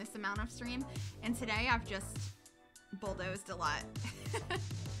thing in this amount of stream, and today I've just bulldozed a lot.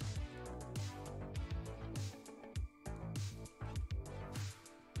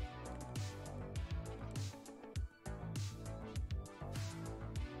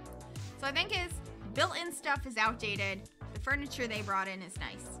 So I think his built-in stuff is outdated. The furniture they brought in is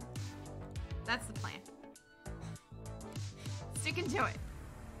nice. That's the plan. Sticking to it.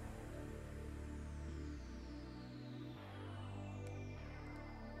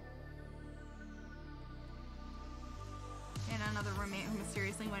 And another roommate who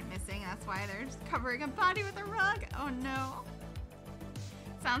mysteriously went missing. That's why they're just covering a body with a rug. Oh no.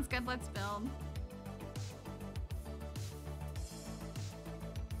 Sounds good, let's build.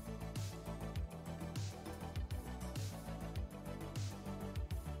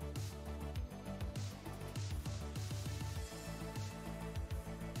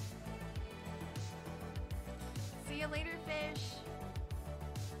 See you later, fish.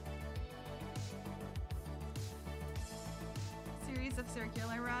 Series of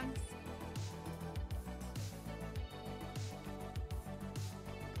circular rugs.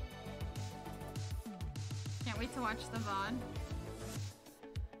 Can't wait to watch the VOD.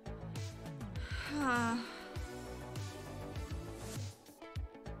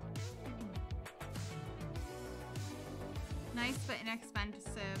 Nice but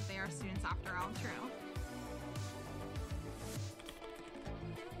inexpensive. They are students after all, true.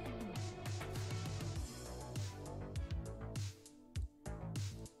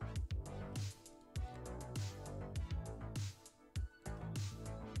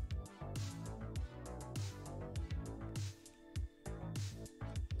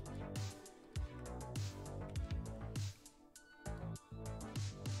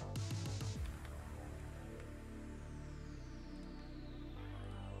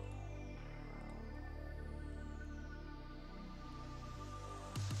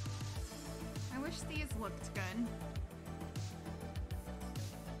 I wish these looked good.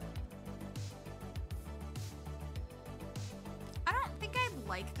 I don't think I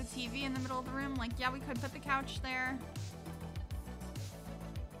like the TV in the middle of the room. Like, yeah, we could put the couch there.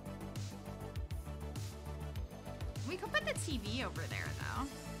 We could put the TV over there, though.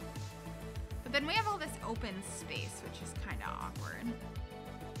 But then we have all this open space, which is kind of awkward.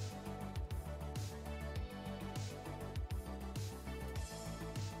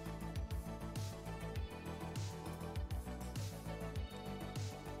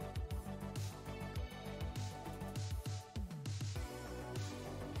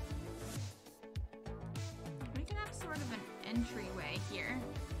 We can have sort of an entryway here.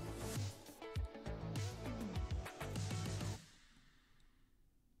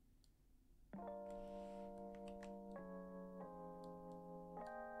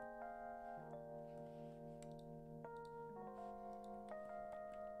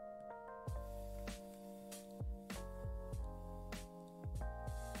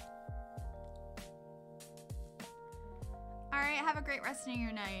 All right, have a great rest of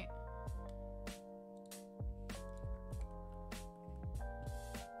your night.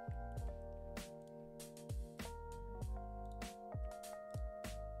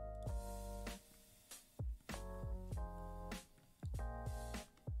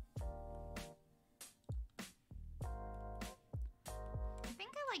 I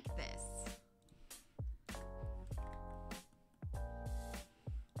think I like this.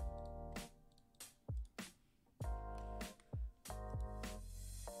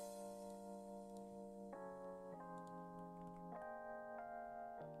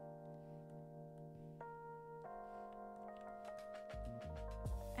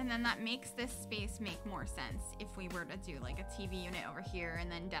 And then that makes this space make more sense if we were to do like a TV unit over here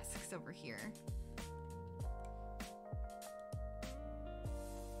and then desks over here.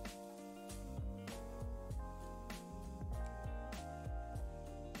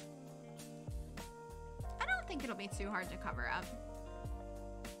 I don't think it'll be too hard to cover up.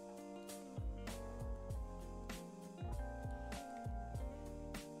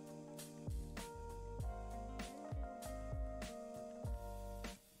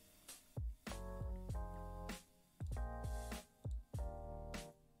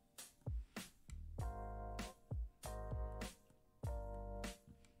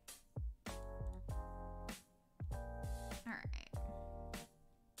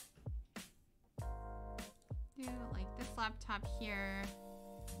 Do like this laptop here,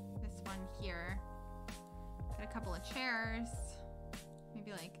 this one here. Got a couple of chairs,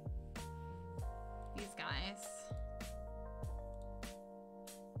 maybe like these guys.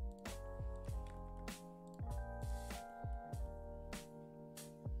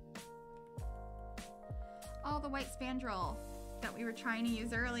 Oh, the white spandrel that we were trying to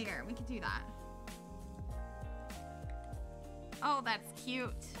use earlier. We could do that. Oh, that's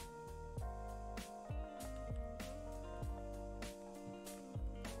cute.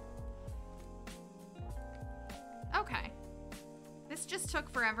 took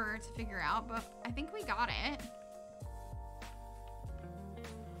forever to figure out, but I think we got it.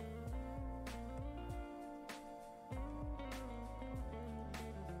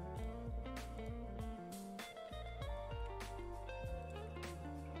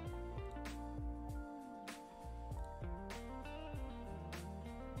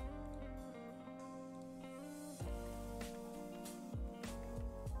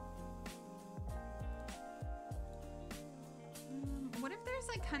 What if there's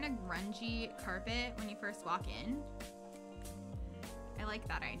like kind of grungy carpet when you first walk in? I like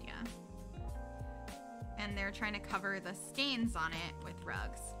that idea. And they're trying to cover the stains on it with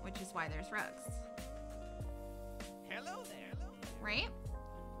rugs, which is why there's rugs. Hello there. Right?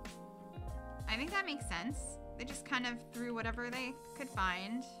 I think that makes sense. They just kind of threw whatever they could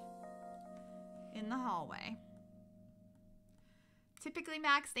find in the hallway. Typically,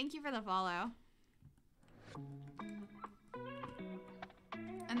 Max, thank you for the follow.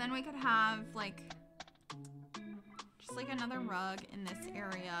 And then we could have like just like another rug in this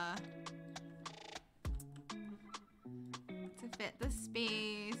area to fit the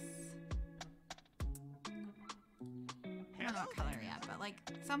space. I don't know what color yet, but like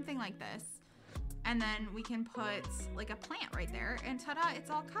something like this. And then we can put like a plant right there, and ta-da, it's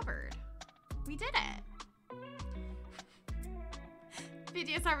all covered. We did it.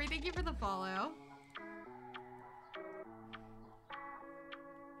 Sorry, thank you for the follow.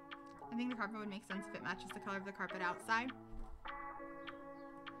 I think the carpet would make sense if it matches the color of the carpet outside.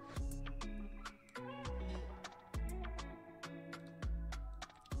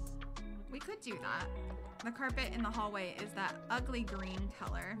 We could do that. The carpet in the hallway is that ugly green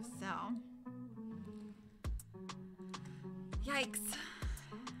color, so. Yikes.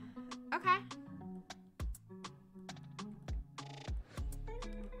 Okay.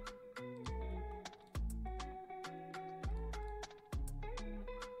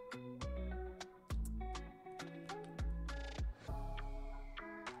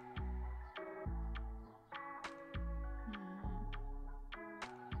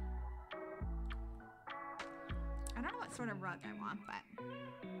 I don't know what sort of rug I want, but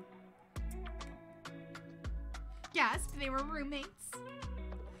yes, they were roommates.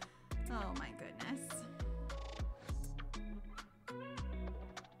 Oh my goodness.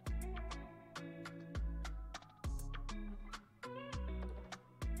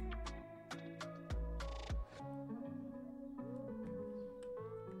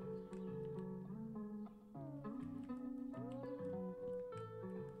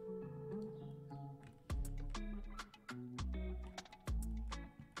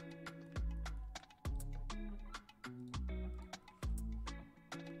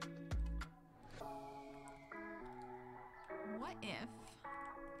 What if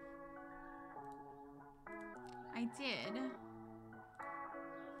I did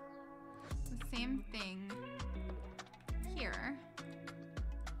the same thing here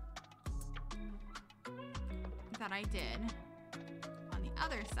that I did on the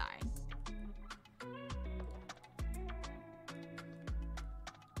other side?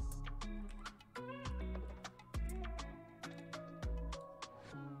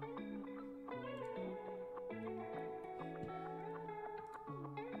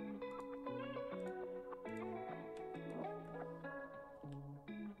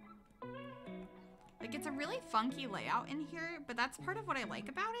 Like, it's a really funky layout in here, but that's part of what I like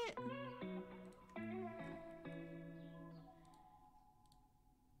about it.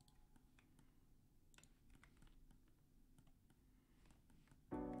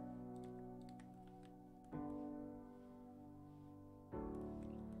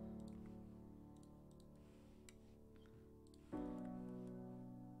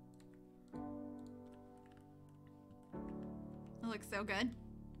 It looks so good.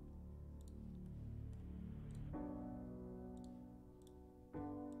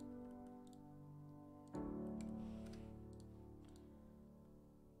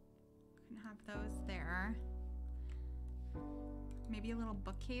 Those there. Maybe a little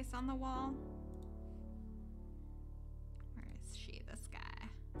bookcase on the wall. Where is she, this guy?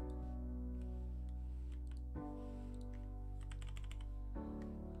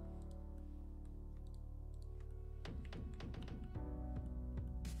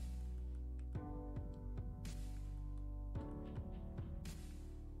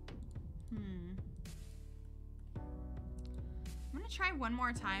 I'm gonna try one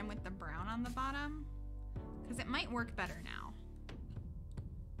more time with the brown on the bottom, because it might work better now.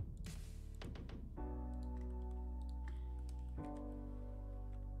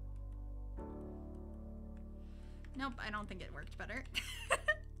 Nope, I don't think it worked better.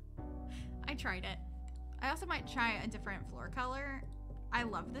 I tried it. I also might try a different floor color I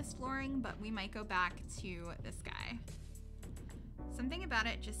love this flooring, but we might go back to this guy. Something about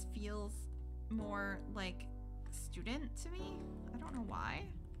it just feels more like student to me. I don't know why.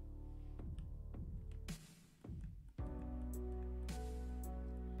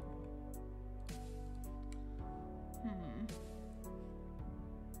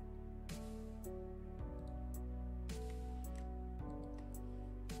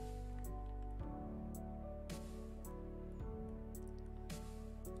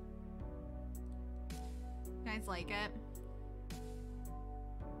 You guys like it?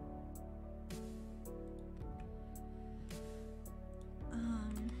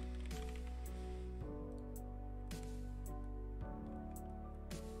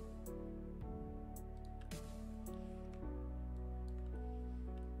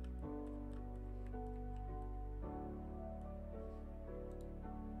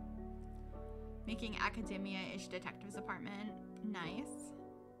 Making academia-ish detective's apartment. Nice.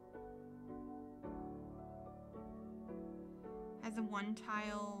 Has a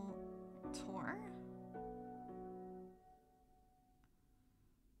one-tile tour?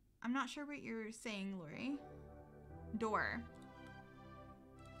 I'm not sure what you're saying, Lori. Door.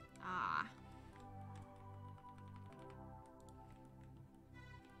 Ah.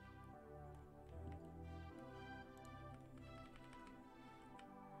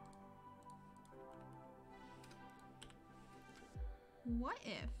 What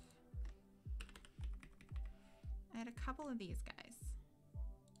if I had a couple of these guys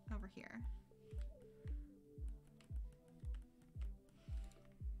over here?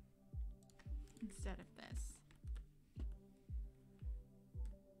 Instead of this.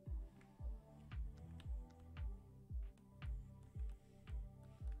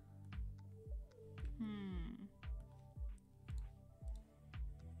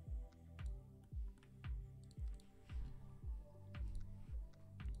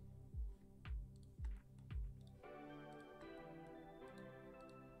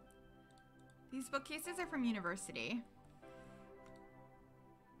 These bookcases are from university.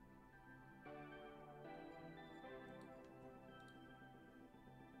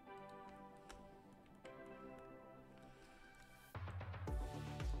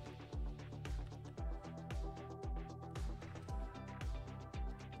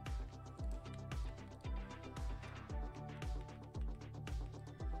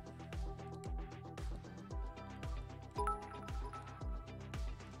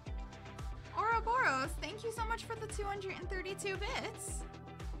 Ouroboros, thank you so much for the 232 bits.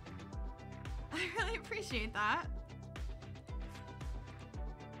 I really appreciate that.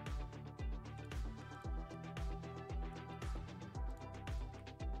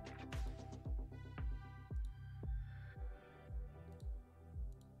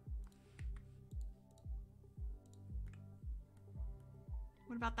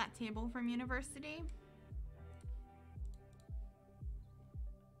 What about that table from university?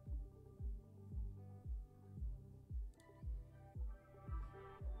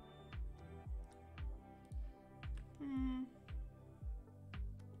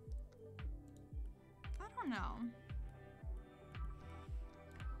 I don't know.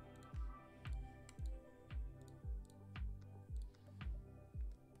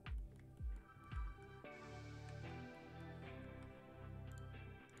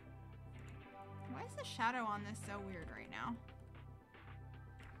 Why is the shadow on this so weird right now?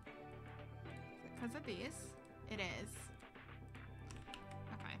 Is it because of these? It is.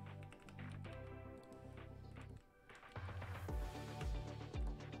 Okay.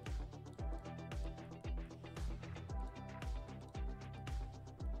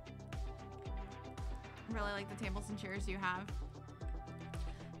 Really like the tables and chairs you have.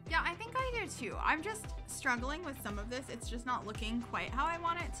 Yeah, I think I do too. I'm just struggling with some of this. It's just not looking quite how I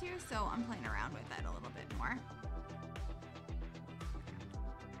want it to, so I'm playing around with it a little bit more.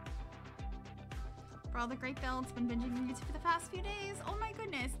 For all the great builds, been binging on YouTube for the past few days. Oh my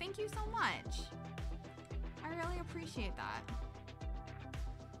goodness, thank you so much. I really appreciate that.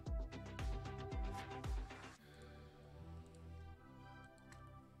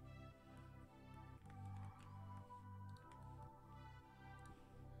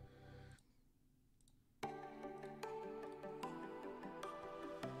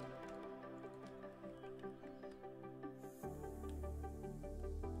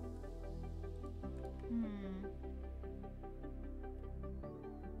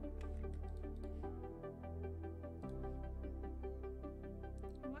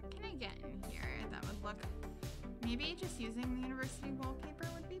 What can I get in here that would look... Maybe just using the university wallpaper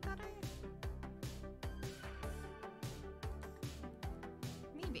would be better?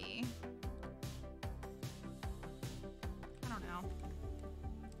 Maybe. I don't know.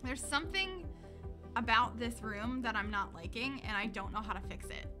 There's something about this room that I'm not liking, and I don't know how to fix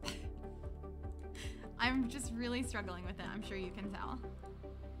it. I'm just really struggling with it. I'm sure you can tell.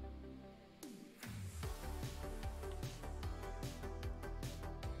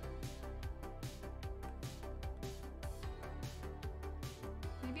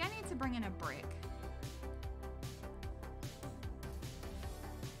 Maybe I need to bring in a brick.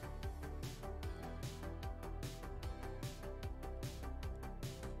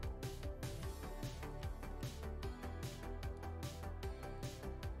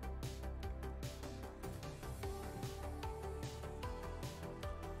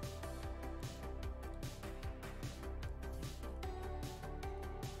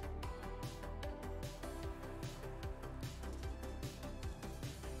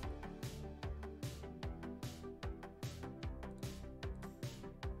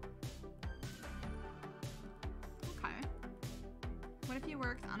 What if you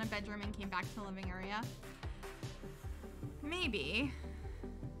worked on a bedroom and came back to the living area? Maybe.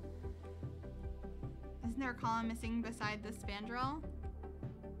 Isn't there a column missing beside the spandrel?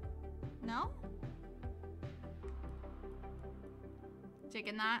 No?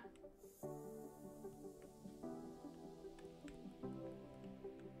 Taking that?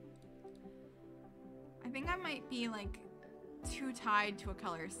 I think I might be like too tied to a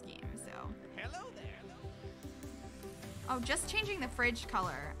color scheme, so. Hello there. Oh, just changing the fridge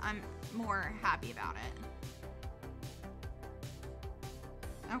color. I'm more happy about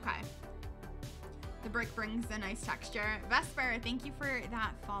it. Okay. The brick brings a nice texture. Vesper, thank you for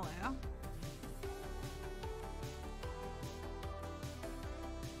that follow.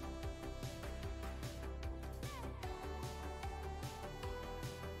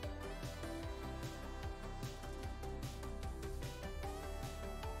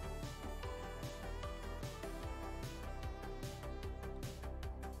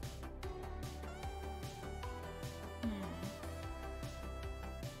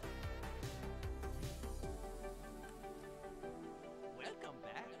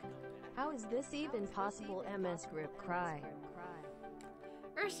 How is this even possible? MS Grip cry.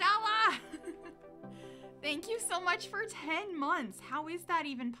 Ursula! Thank you so much for 10 months. How is that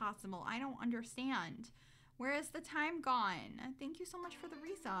even possible? I don't understand. Where is the time gone? Thank you so much for the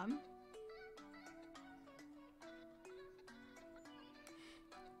resub.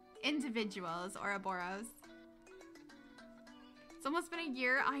 Individuals, Ouroboros. It's almost been a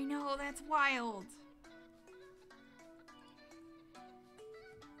year. I know, that's wild.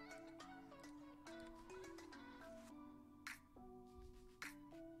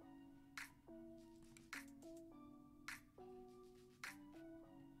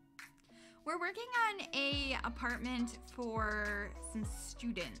 We're working on a apartment for some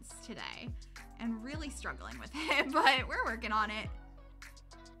students today and really struggling with it, but we're working on it.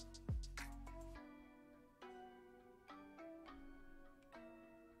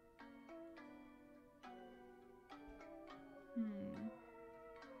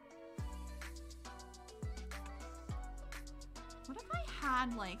 What if I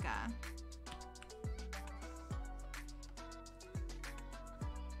had like a...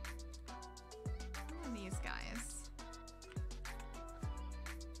 these guys.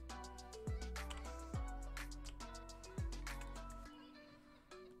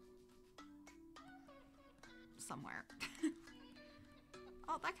 Somewhere.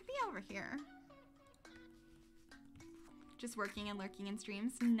 Oh, that could be over here. Just working and lurking in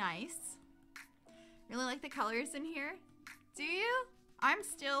streams. Nice. Really like the colors in here. Do you? I'm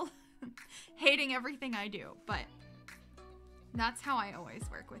still hating everything I do, but that's how I always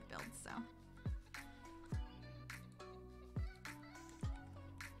work with builds, so.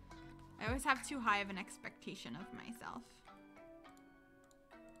 I always have too high of an expectation of myself.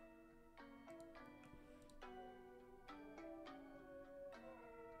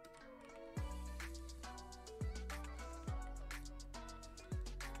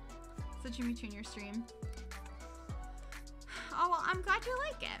 Switching between your stream. Oh, well, I'm glad you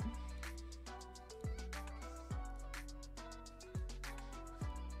like it.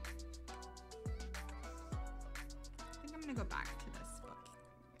 I think I'm gonna go back to this book.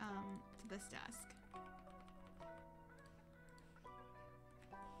 To this desk.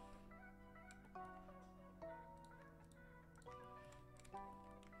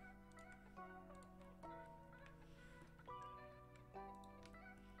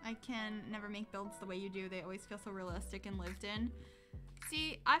 I can never make builds the way you do. They always feel so realistic and lived in.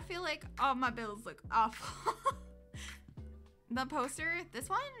 See, I feel like all my builds look awful. The poster, this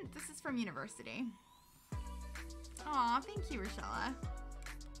one, this is from university. Aw, thank you, Rochella.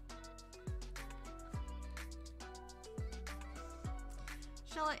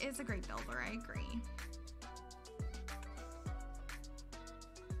 Sheila is a great builder, I agree.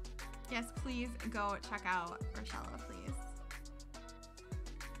 Yes, please go check out Rochella, please.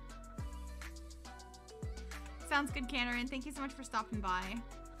 Sounds good, Karen. Thank you so much for stopping by.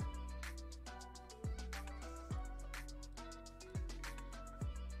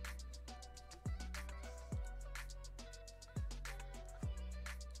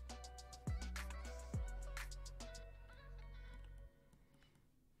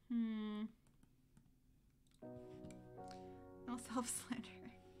 No self-slander.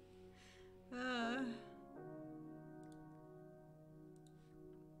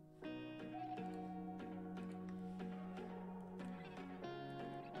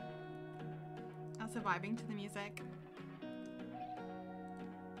 Also vibing to the music.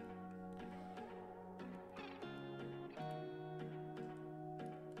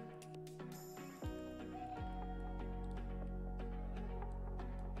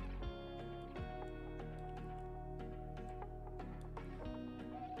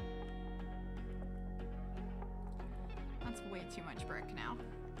 That's way too much brick now.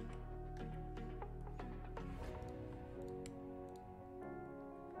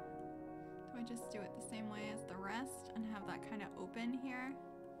 Do I just do it the same way as the rest and have that kind of open here?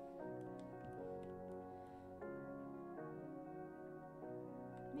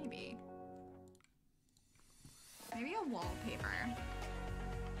 Maybe. Maybe a wallpaper.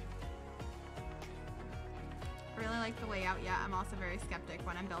 I really like the layout. Yeah, I'm also very skeptic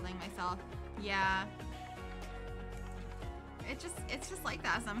when I'm building myself. Yeah. It's just like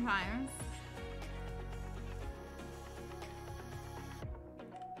that sometimes.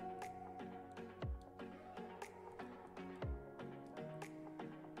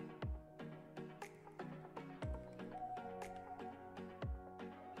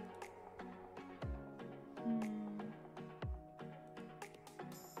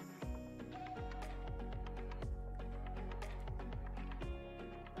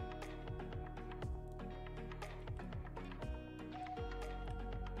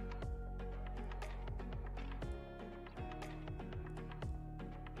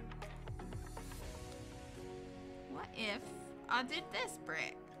 If I did this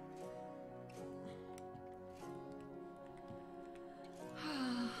brick.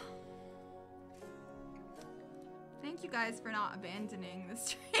 Thank you guys for not abandoning the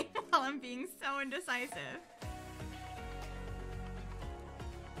stream while I'm being so indecisive.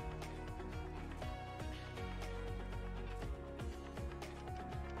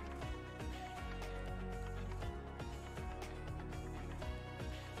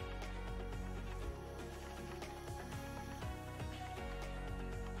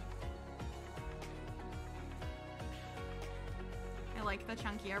 I like the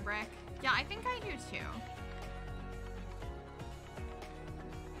chunkier brick. Yeah, I think I do too.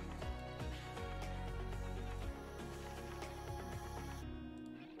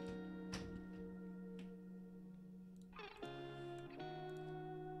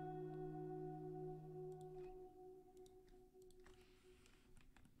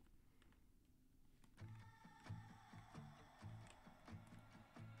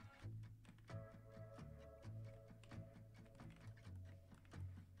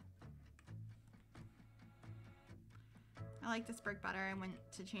 I like this brick better. I went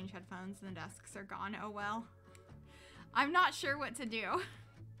to change headphones and the desks are gone. Oh well. I'm not sure what to do.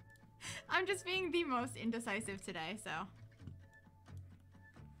 I'm just being the most indecisive today, so.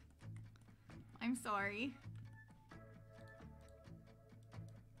 I'm sorry.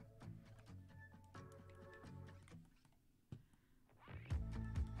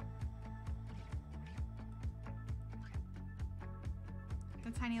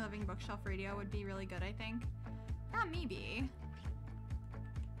 The tiny living bookshelf radio would be really good, I think. Yeah, maybe.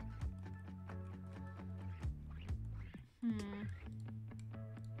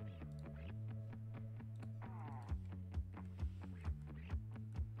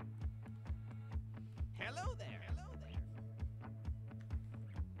 Hello there. Hello there.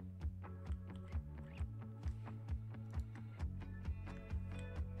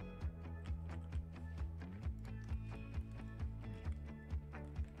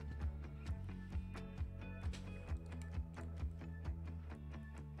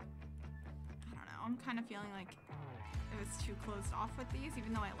 I'm kind of feeling like it was too closed off with these,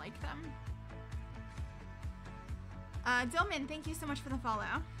 even though I like them. Dillman, thank you so much for the follow.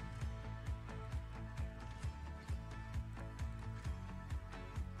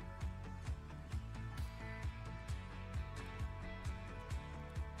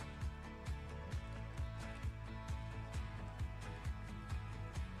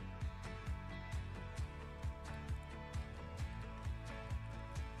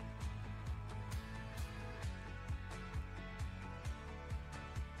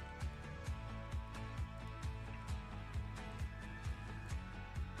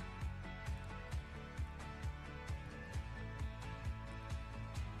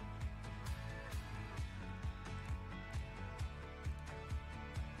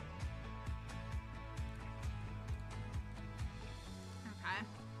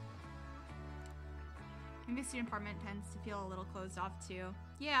 Maybe student apartment tends to feel a little closed off too.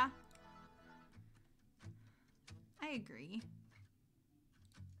 Yeah. I agree.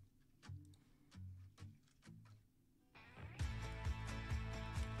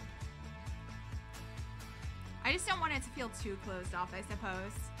 I just don't want it to feel too closed off, I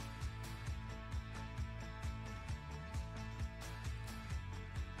suppose.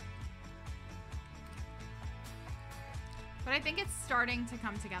 But I think it's starting to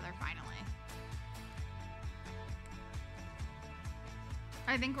come together finally.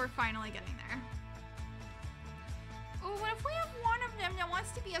 I think we're finally getting there. Oh, what if we have one of them that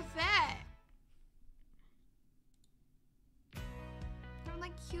wants to be a vet? They're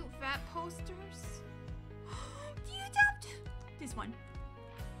like cute vet posters. Do you adopt this one?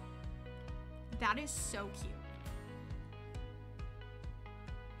 That is so cute.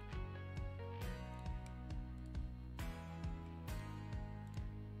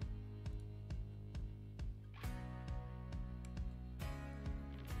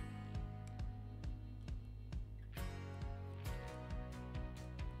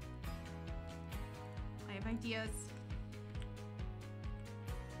 I have ideas.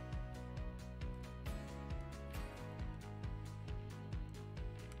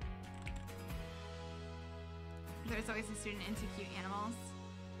 There's always a student into cute animals.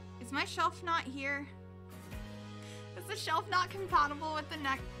 Is my shelf not here? Is the shelf not compatible with the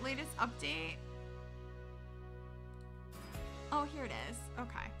latest update? Oh, here it is.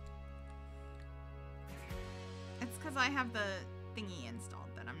 Okay. It's because I have the thingy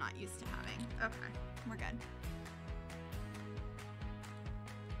installed that I'm not used to having. Okay, we're good.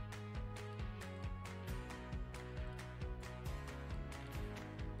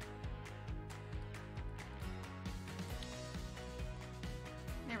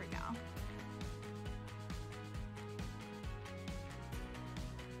 There we go.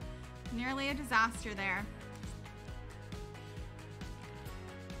 Nearly a disaster there.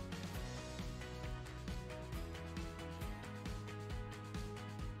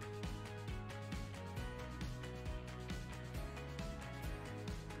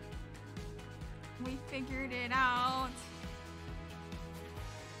 We figured it out.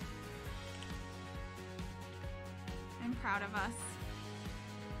 I'm proud of us.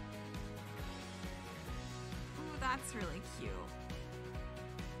 Ooh, that's really cute.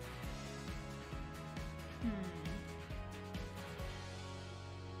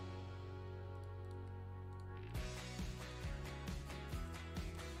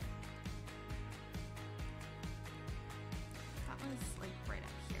 That was like right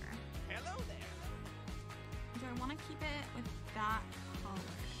up here. Hello there. Do I want to keep it with that color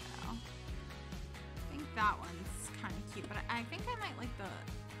though? I think that one's kind of cute, but I think I might like the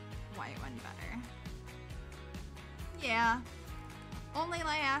white one better. Yeah. Only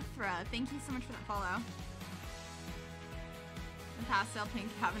Lyethra. Thank you so much for that follow. The pastel pink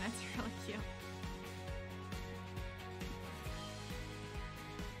cabinets are really cute.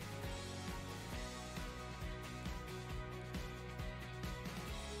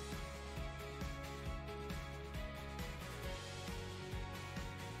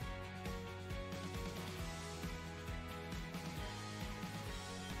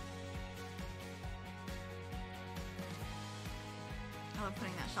 I love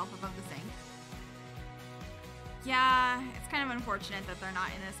putting that shelf above the sink. Yeah, it's kind of unfortunate that they're not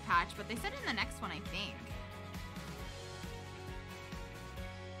in this patch, but they said in the next one, I think.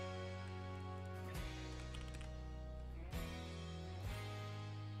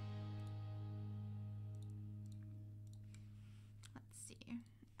 Let's see.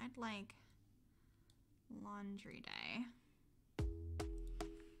 I'd like laundry day.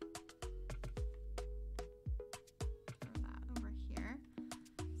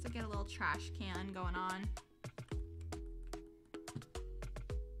 Get a little trash can going on.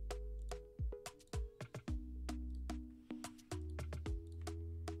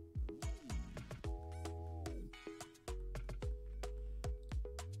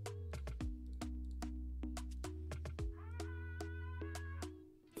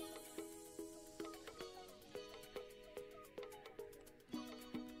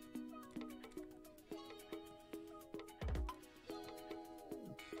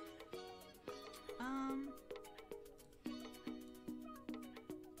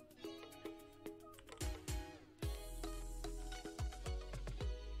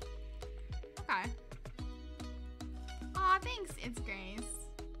 Okay. Aw, thanks, It's Grace.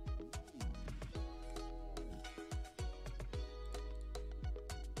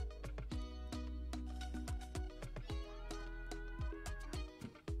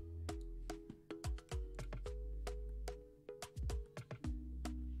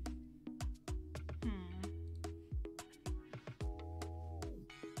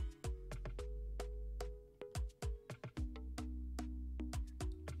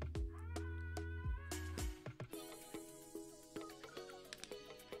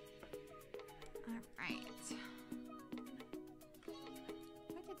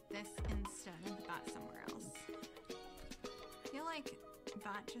 this instead and put that somewhere else. I feel like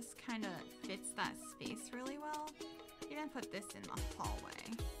that just kind of fits that space really well. Even put this in the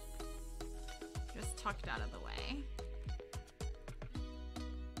hallway. Just tucked out of the way.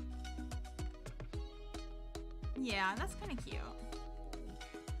 Yeah, that's kind of cute.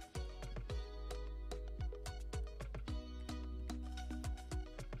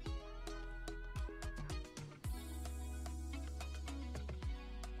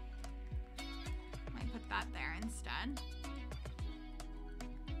 Might put that there instead.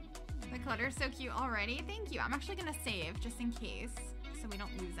 The clutter's so cute already. Thank you. I'm actually gonna save just in case so we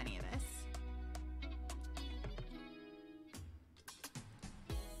don't lose any of this.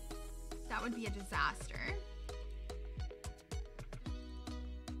 That would be a disaster.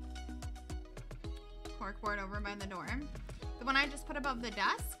 Corkboard over by the door. The one I just put above the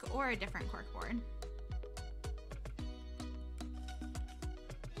desk or a different corkboard?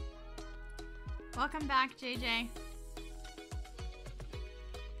 Welcome back, JJ.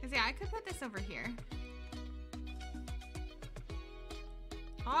 Because yeah, I could put this over here.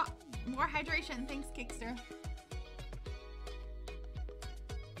 Oh, more hydration. Thanks, Kickster.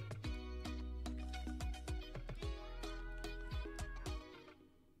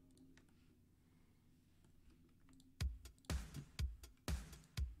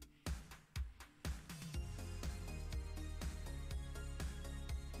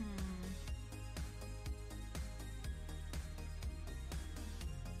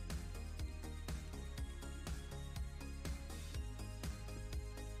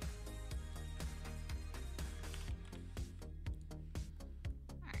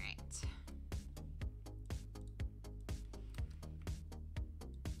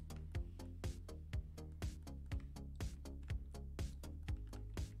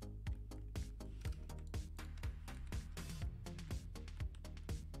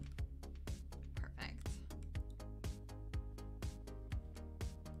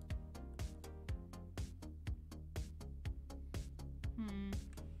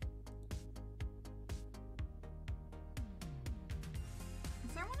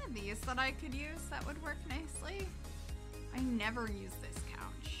 Is there one of these that I could use that would work nicely? I never use this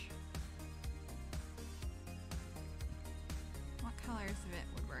couch. What colors of it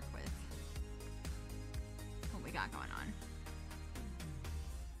would work with what we got going on?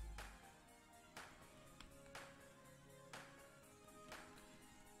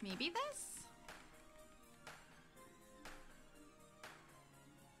 Maybe this?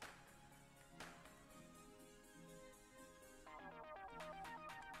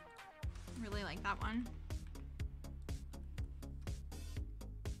 Really like that one.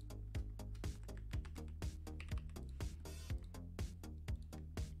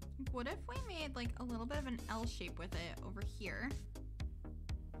 What if we made like a little bit of an L shape with it over here?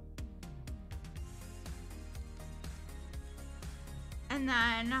 And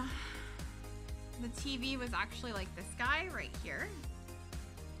then the TV was actually like this guy right here.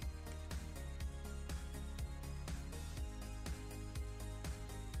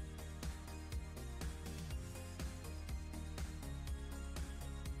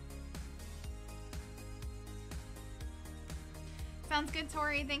 Sounds good,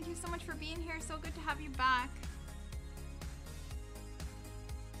 Tori. Thank you so much for being here. So good to have you back.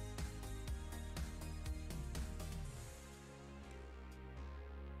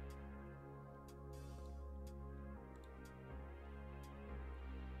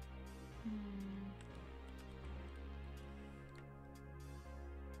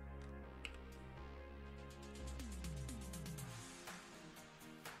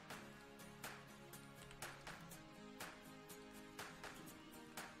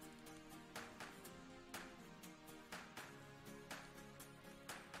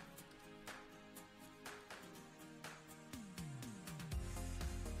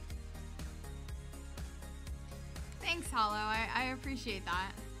 Thanks, Hollow. I appreciate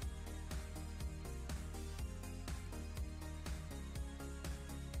that.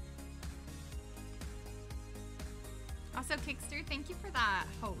 Also, Kickster, thank you for that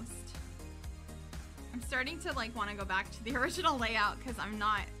host. I'm starting to like want to go back to the original layout because I'm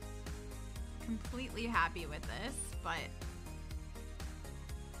not completely happy with this, but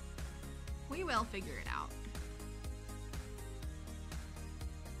we will figure it out.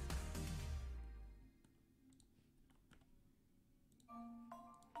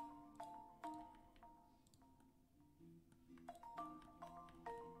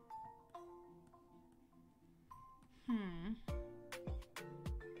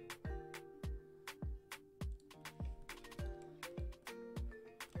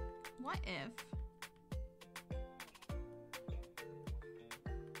 What if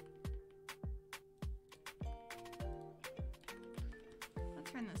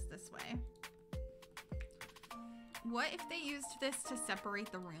turn this way. What if they used this to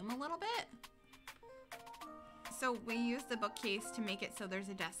separate the room a little bit? So we use the bookcase to make it so there's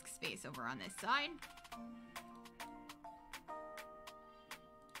a desk space over on this side.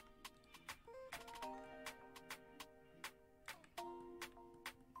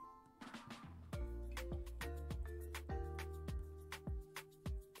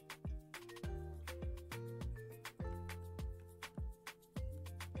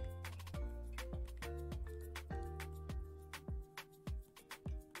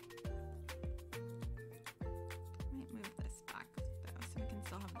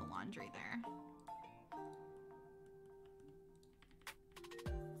 There.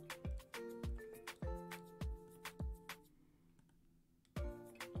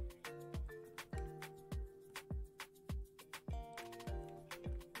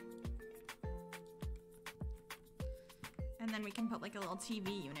 And then we can put like a little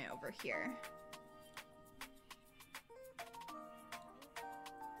TV unit over here.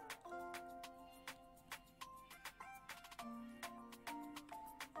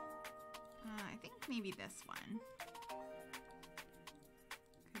 Maybe this one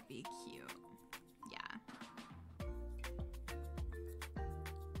could be cute. Yeah.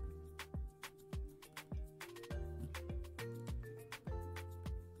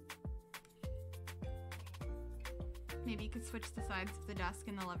 Maybe you could switch the sides of the desk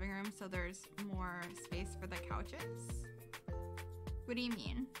in the living room so there's more space for the couches. What do you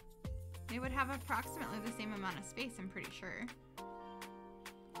mean? They would have approximately the same amount of space, I'm pretty sure.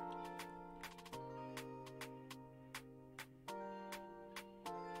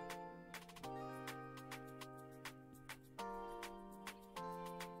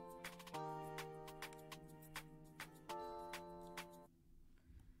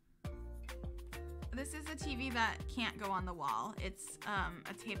 This is a TV that can't go on the wall. It's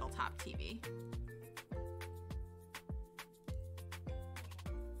a tabletop TV.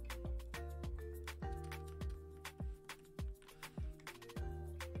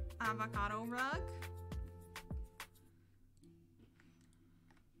 Avocado rug.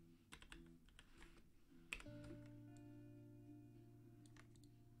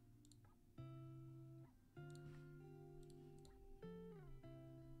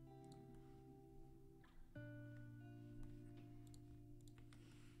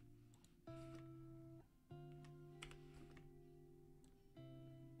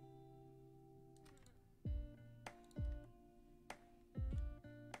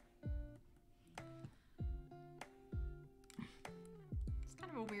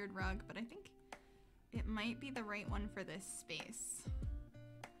 A weird rug, but I think it might be the right one for this space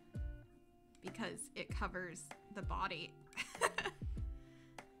because it covers the body.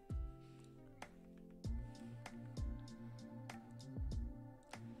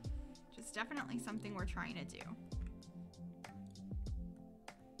 Just definitely something we're trying to do.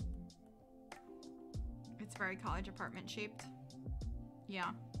 It's very college apartment shaped. Yeah.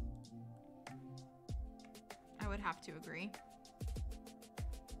 I would have to agree.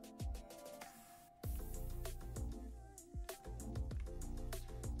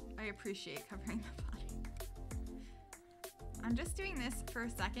 I appreciate covering the body. I'm just doing this for a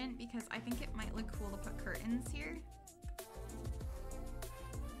second because I think it might look cool to put curtains here.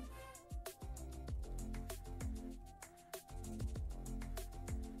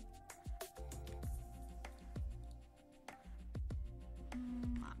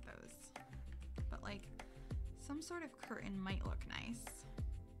 Not those. But like some sort of curtain might look nice.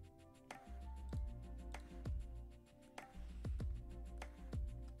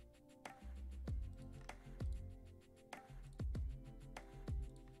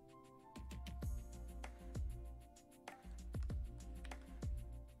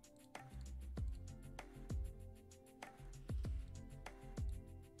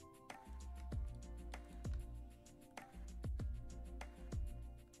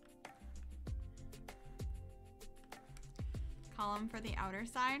 Column for the outer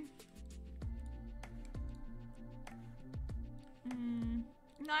side.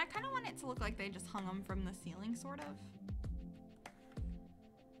 No, I kind of want it to look like they just hung them from the ceiling, sort of.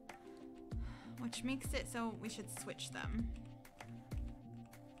 Which makes it so we should switch them.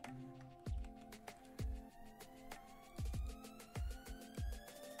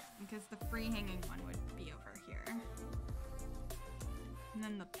 Because the free hanging one would be over here. And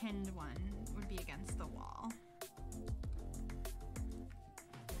then the pinned one would be against the wall.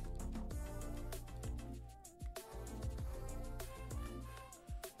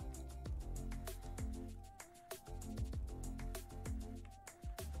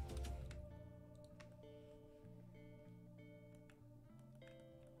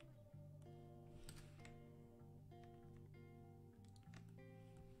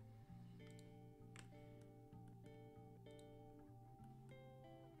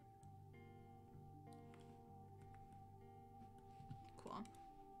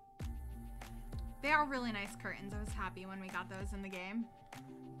 They are really nice curtains. I was happy when we got those in the game.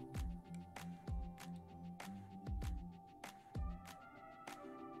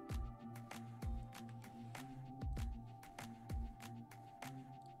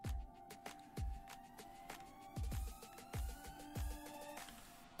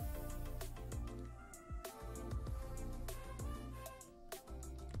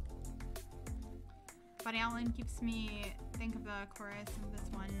 Buddy Outline keeps me think of the chorus of this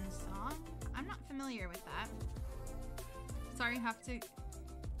one song. I'm not familiar with that. Sorry, have to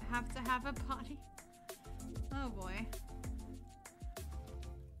have a potty. Oh boy. I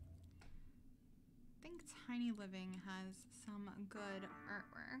think Tiny Living has some good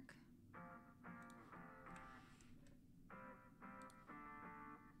artwork.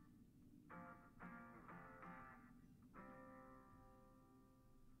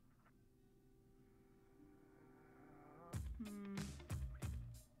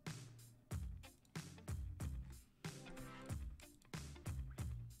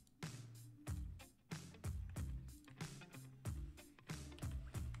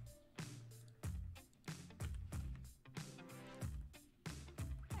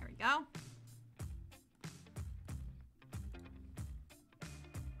 There we go.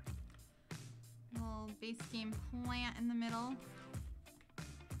 Little base game plant in the middle.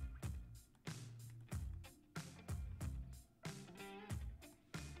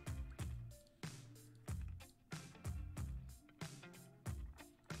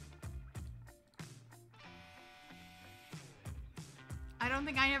 I don't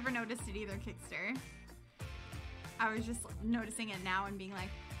think I ever noticed it either, Kickster. I was just noticing it now and being like,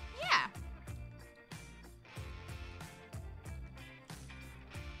 yeah.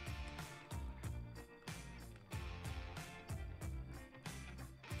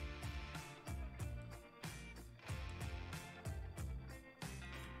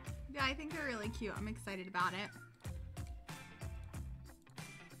 Yeah, I think they're really cute. I'm excited about it.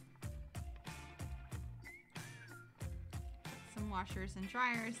 Some washers and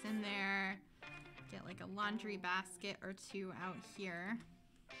dryers in there. Get like a laundry basket or two out here.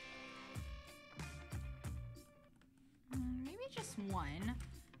 Maybe just one.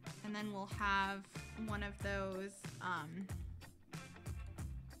 And then we'll have one of those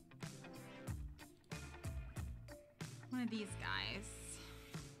one of these guys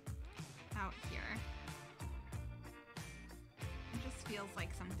out here. It just feels like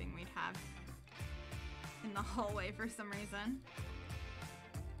something we'd have in the hallway for some reason.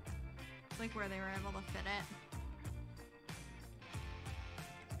 It's like where they were able to fit it.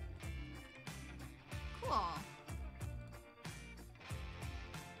 Cool.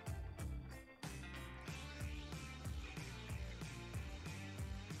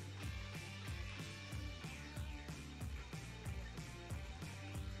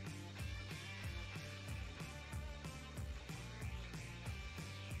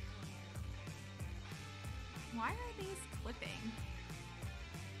 Why are these clipping?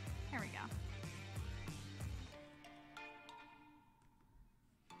 There we go.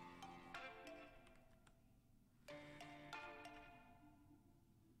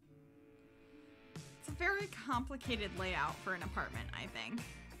 It's a very complicated layout for an apartment, I think.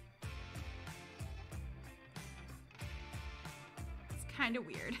 It's kind of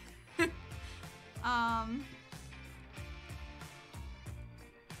weird.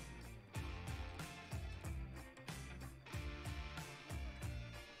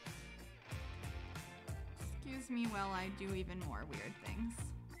 Excuse me while I do even more weird things.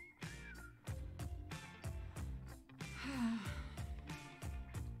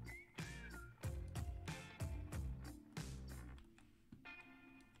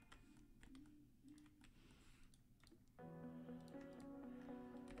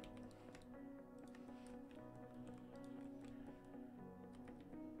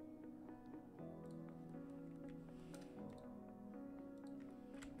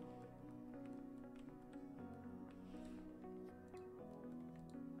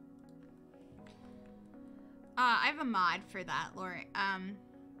 I have a mod for that, Lori.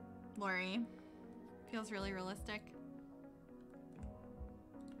 Lori. Feels really realistic.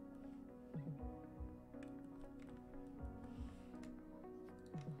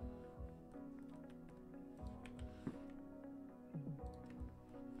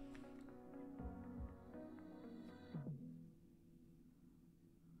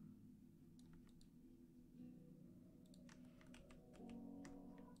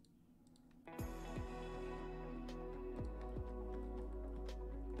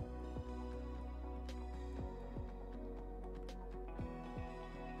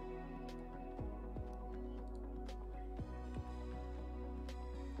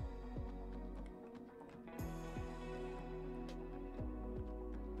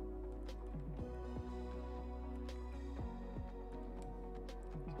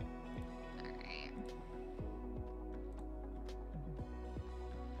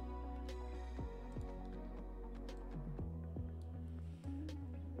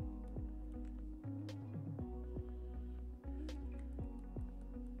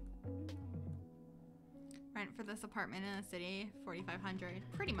 for this apartment in the city, 4,500,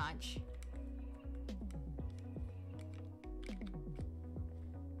 pretty much.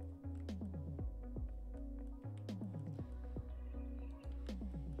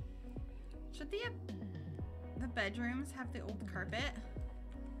 Should the bedrooms have the old carpet?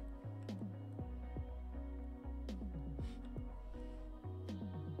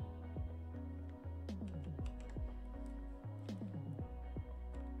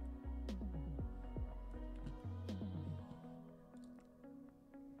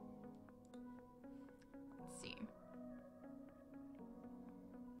 Let's see.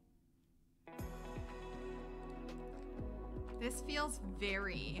 This feels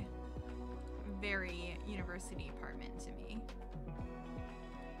very university apartment to me.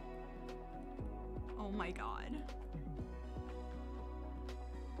 Oh my god.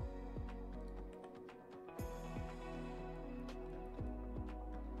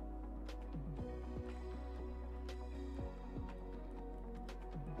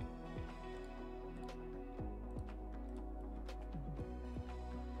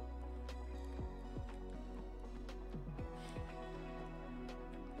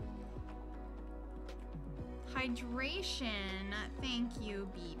 Hydration, thank you,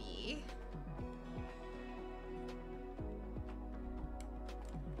 BB.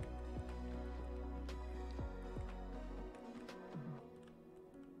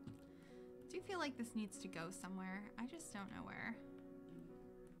 Do feel like this needs to go somewhere. I just don't know where.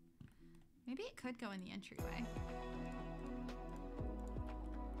 Maybe it could go in the entryway.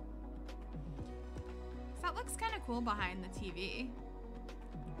 That looks kind of cool behind the TV.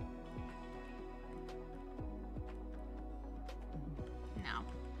 No.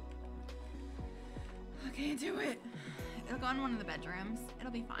 Okay, do it. It'll go in one of the bedrooms.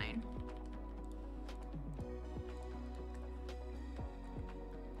 It'll be fine.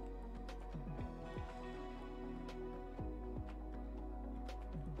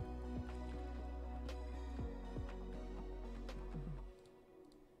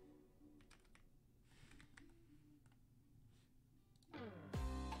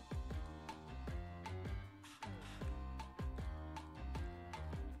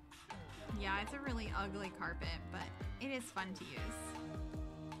 Yeah, it's a really ugly carpet, but it is fun to use.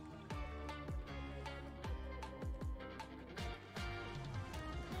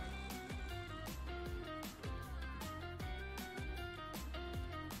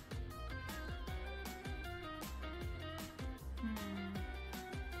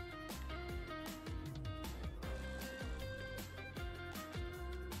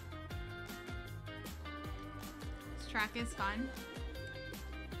 This track is fun.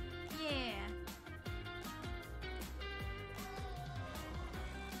 Yeah.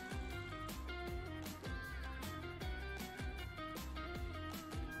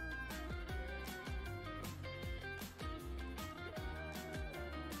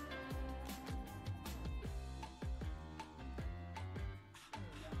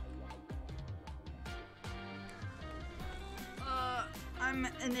 I'm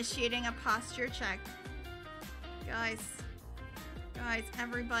initiating a posture check. Guys,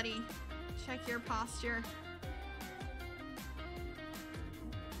 everybody, check your posture.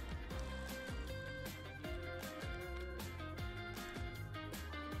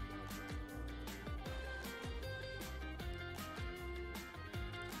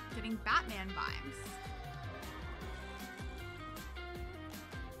 Getting Batman vibes.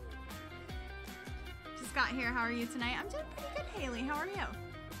 Just got here. How are you tonight? I'm doing pretty good, Haley. How are you?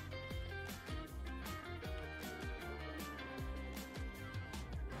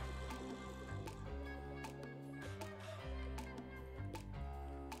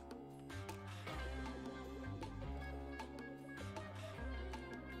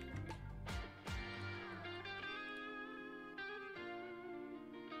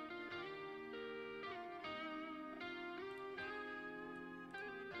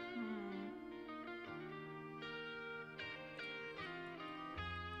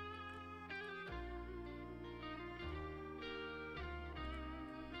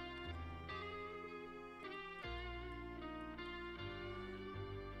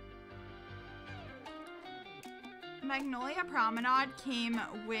 Magnolia Promenade came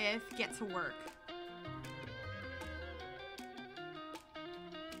with Get to Work.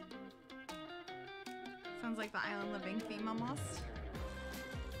 Sounds like the Island Living theme almost.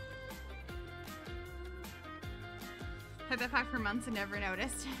 Had that pack for months and never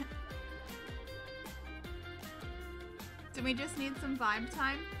noticed. Do we just need some vibe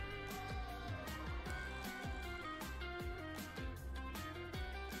time?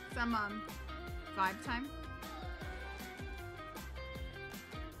 Some vibe time?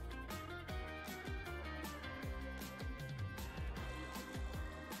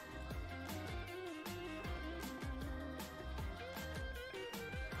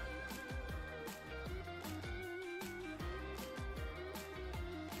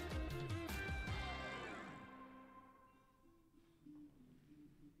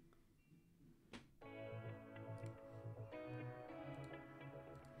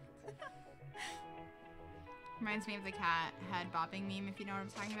 Reminds me of the cat head bopping meme, if you know what I'm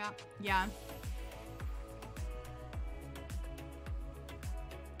talking about. Yeah.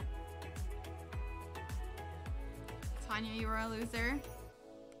 Tanya, you were a loser.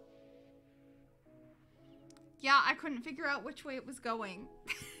 Yeah, I couldn't figure out which way it was going.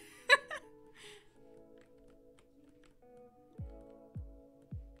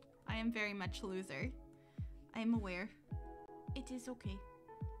 I am very much a loser. I am aware. It is okay.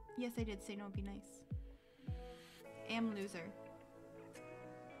 Yes, I did say no, be nice. I am a loser.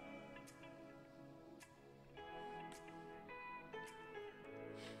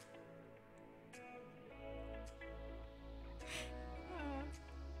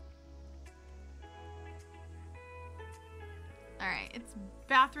 Alright, it's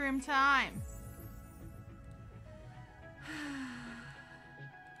bathroom time.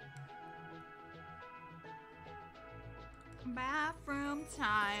 Bathroom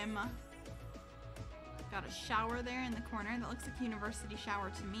time. Got a shower there in the corner. That looks like a university shower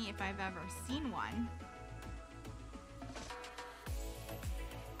to me if I've ever seen one.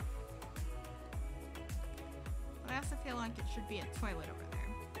 But I also feel like it should be a toilet over there.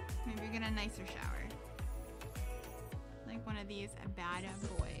 Maybe get a nicer shower. Like one of these bad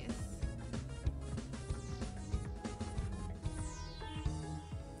boys.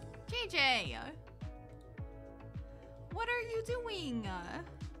 JJ! What are you doing?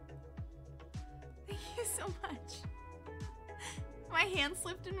 Thank you so much. My hand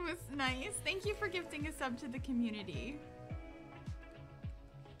slipped and was nice. Thank you for gifting a sub to the community.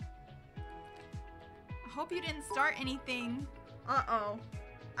 I hope you didn't start anything. Uh-oh.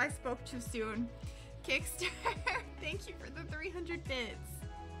 I spoke too soon. Kickster, thank you for the 300 bits.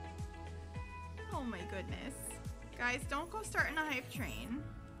 Oh my goodness. Guys, don't go starting a hype train.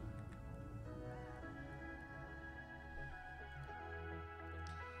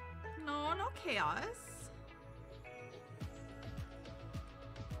 No, no chaos.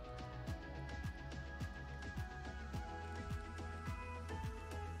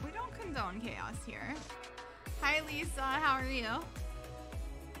 We don't condone chaos here. Hi Lisa, how are you?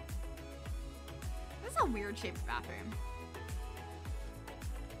 This is a weird shaped bathroom.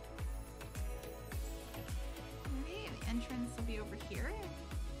 Maybe the entrance will be over here.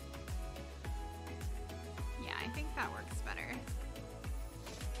 Yeah, I think that works better.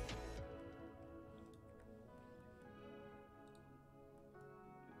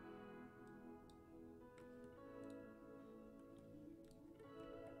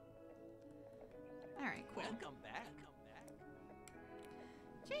 Alright, cool. Welcome back.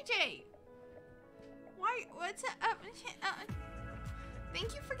 JJ! Why? What's up?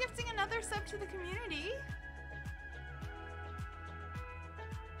 Thank you for gifting another sub to the community.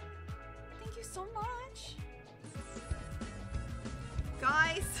 Thank you so much.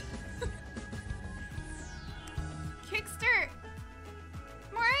 Guys. Kickster.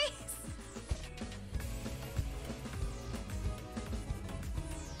 Maurice.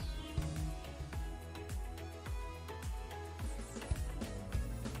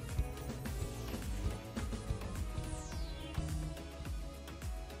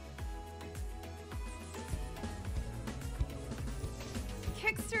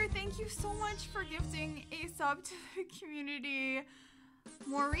 Kickster, thank you so much for gifting a sub to the community.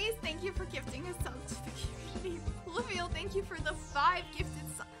 Maurice, thank you for gifting a sub to the community. Livio, thank you for the 5 gifted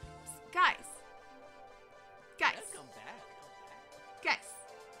subs. Guys. Welcome back. Guys.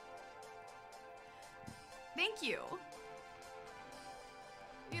 Thank you.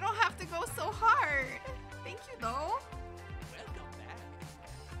 You don't have to go so hard. Thank you, though. Welcome back.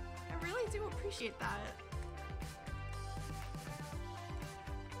 I really do appreciate that.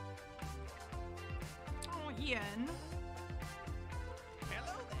 Oh, Ian.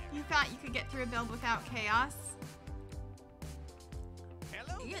 Hello there. You thought you could get through a build without chaos?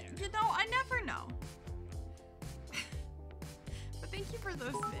 Hello You there. know, I never know. But thank you for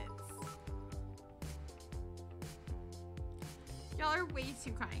those bits. Y'all are way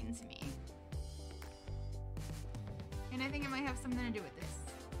too kind to me. And I think it might have something to do with this.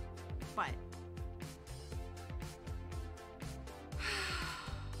 But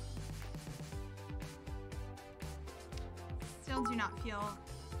still do not feel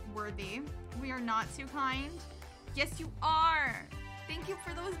worthy. We are not too kind. Yes, you are. Thank you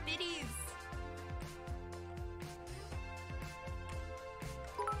for those biddies.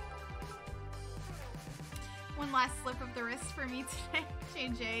 One last slip of the wrist for me today,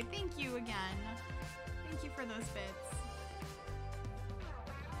 JJ. Thank you again. Thank you for those bits.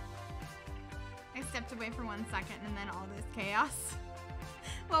 I stepped away for 1 second and then all this chaos.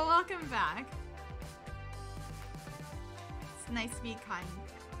 Well, welcome back. It's nice to be kind.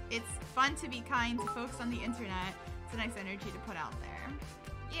 It's fun to be kind to folks on the internet. It's a nice energy to put out there.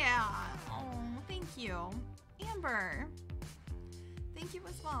 Yeah. Oh, thank you. Amber. Thank you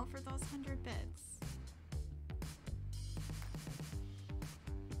as well for those 100 bits.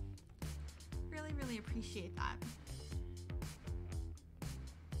 Really, really appreciate that.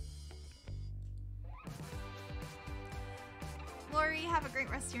 Lori, have a great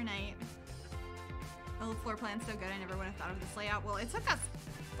rest of your night. The floor plan's so good, I never would have thought of this layout. Well, it took us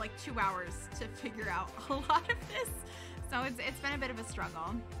like 2 hours to figure out a lot of this, so it's been a bit of a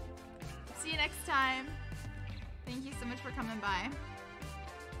struggle. See you next time. Thank you so much for coming by.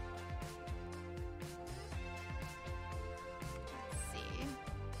 Let's see.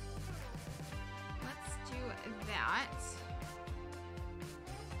 Let's do that.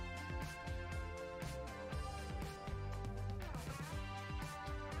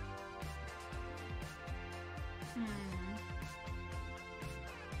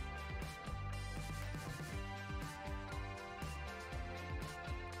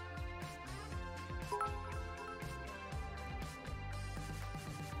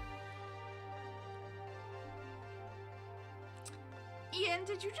 Ian,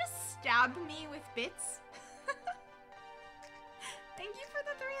 did you just stab me with bits? Thank you for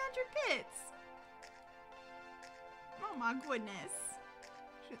the 300 bits. Oh my goodness.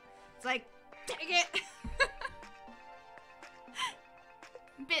 It's like, dang it.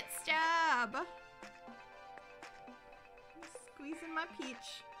 Bit stab. Squeezing my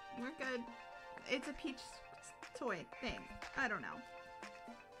peach. We're good. It's a peach toy thing. I don't know.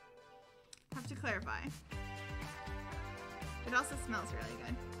 Have to clarify. It also smells really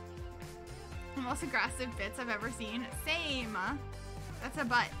good. The most aggressive bits I've ever seen. Same. That's a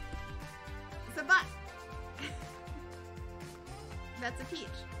butt. It's a butt. That's a peach.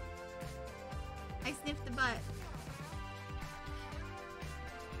 I sniffed the butt.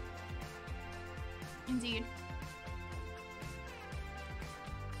 Indeed.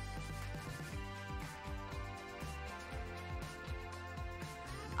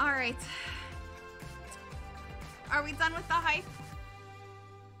 All right. Are we done with the hype?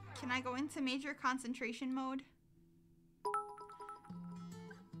 Can I go into major concentration mode?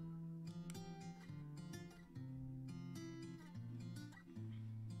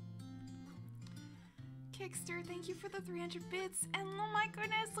 Kickster, thank you for the 300 bits. And oh my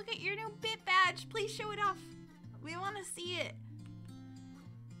goodness, look at your new bit badge. Please show it off. We want to see it.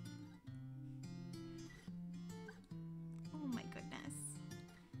 Oh my goodness.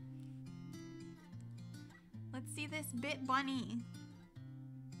 Let's see this bit bunny.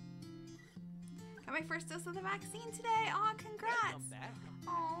 Got my first dose of the vaccine today. Aw, congrats.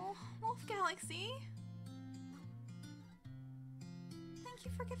 Oh, Wolf Galaxy. Thank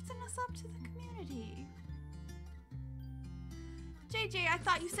you for gifting us up to the community. JJ, I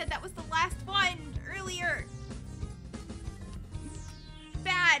thought you said that was the last one earlier.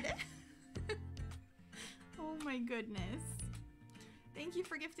 Bad. Oh my goodness. Thank you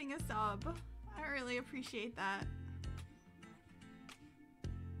for gifting a sub. I really appreciate that.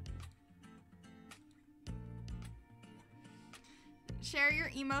 Share your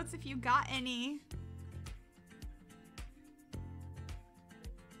emotes if you got any.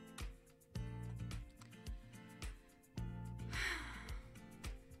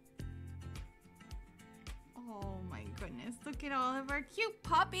 Oh my goodness, look at all of our cute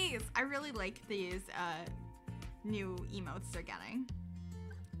puppies. I really like these new emotes they're getting.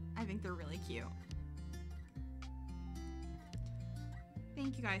 I think they're really cute.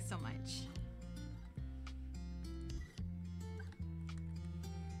 Thank you guys so much.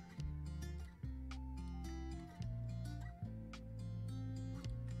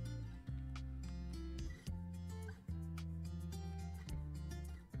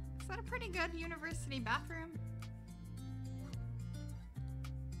 Is that a pretty good university bathroom?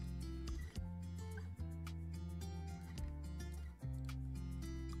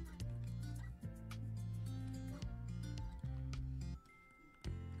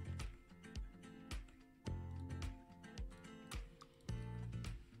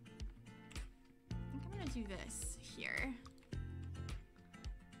 Do this here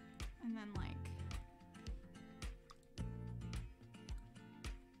and then like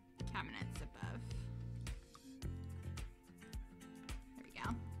cabinets above. There we go.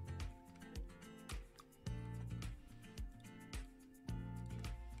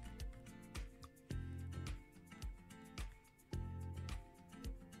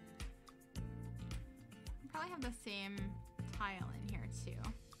 Probably have the same tile in here too.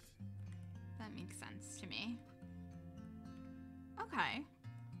 That makes sense to me. Okay.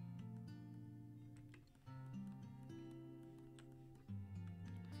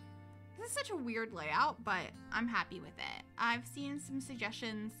 is such a weird layout, but I'm happy with it. I've seen some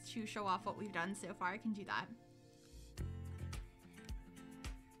suggestions to show off what we've done so far. I can do that.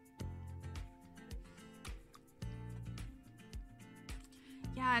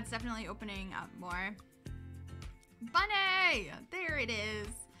 Yeah, it's definitely opening up more. Bunny! There it is.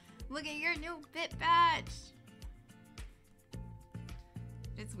 Look at your new bit batch.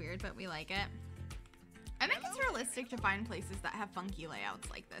 It's weird, but we like it. I think it's realistic to find places that have funky layouts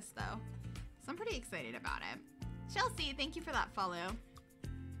like this, though. So I'm pretty excited about it. Chelsea, thank you for that follow.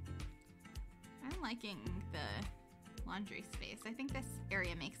 I'm liking the laundry space. I think this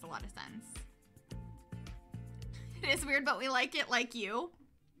area makes a lot of sense. It is weird, but we like it like you.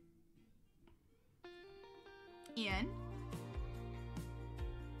 Ian?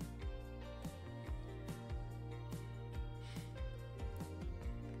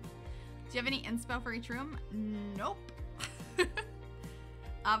 Do you have any inspo for each room? Nope.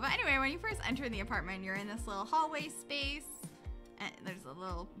 But anyway, when you first enter the apartment, you're in this little hallway space. And there's a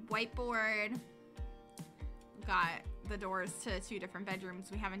little whiteboard. We've got the doors to 2 different bedrooms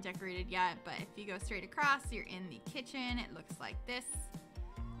we haven't decorated yet, but if you go straight across, you're in the kitchen. It looks like this.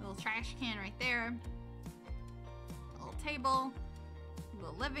 A little trash can right there. A little table. A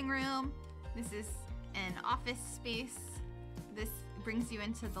little living room. This is an office space. This brings you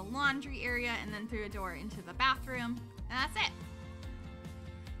into the laundry area and then through a door into the bathroom, and that's it.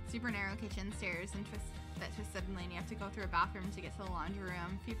 Super narrow kitchen, stairs, and that twisted lane. You have to go through a bathroom to get to the laundry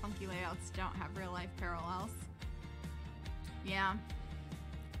room. A few funky layouts don't have real life parallels. Yeah.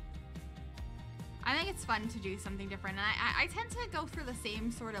 I think it's fun to do something different, and I tend to go for the same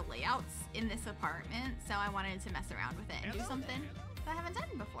sort of layouts in this apartment, so I wanted to mess around with it and do something that I haven't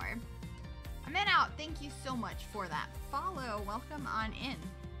done before. I'm in out. Thank you so much for that follow. Welcome on in.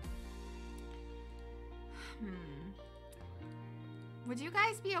 Would you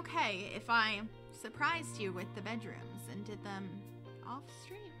guys be okay if I surprised you with the bedrooms and did them off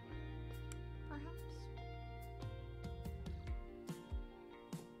stream? Perhaps?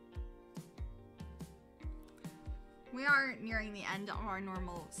 We are nearing the end of our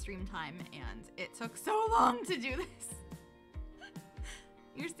normal stream time, and it took so long to do this.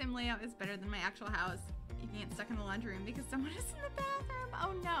 Your sim layout is better than my actual house. You can get stuck in the laundry room because someone is in the bathroom.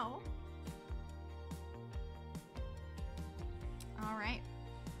 Oh no. All right.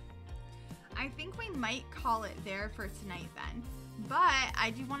 I think we might call it there for tonight then. But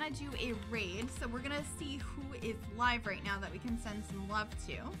I do want to do a raid, so we're going to see who is live right now that we can send some love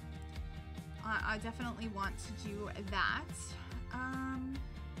to. I definitely want to do that.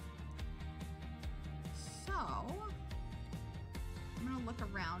 So I'm gonna look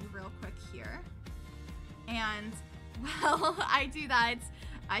around real quick here. And while I do that,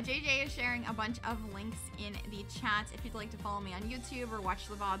 JJ is sharing a bunch of links in the chat. If you'd like to follow me on YouTube or watch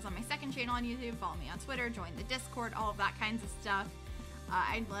the VODs on my second channel on YouTube, follow me on Twitter, join the Discord, all of that kinds of stuff.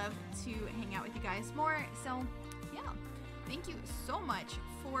 I'd love to hang out with you guys more. So yeah, thank you so much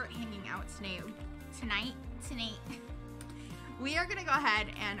for hanging out tonight. We are gonna go ahead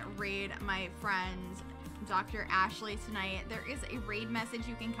and raid my friend Dr. Ashley tonight. There is a raid message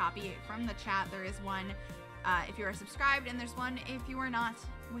you can copy from the chat. There is one if you are subscribed, and there's one if you are not.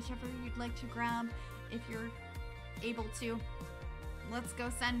 Whichever you'd like to grab, if you're able to. Let's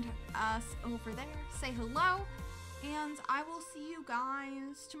go send us over there. Say hello, and I will see you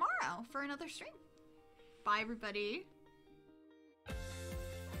guys tomorrow for another stream. Bye, everybody.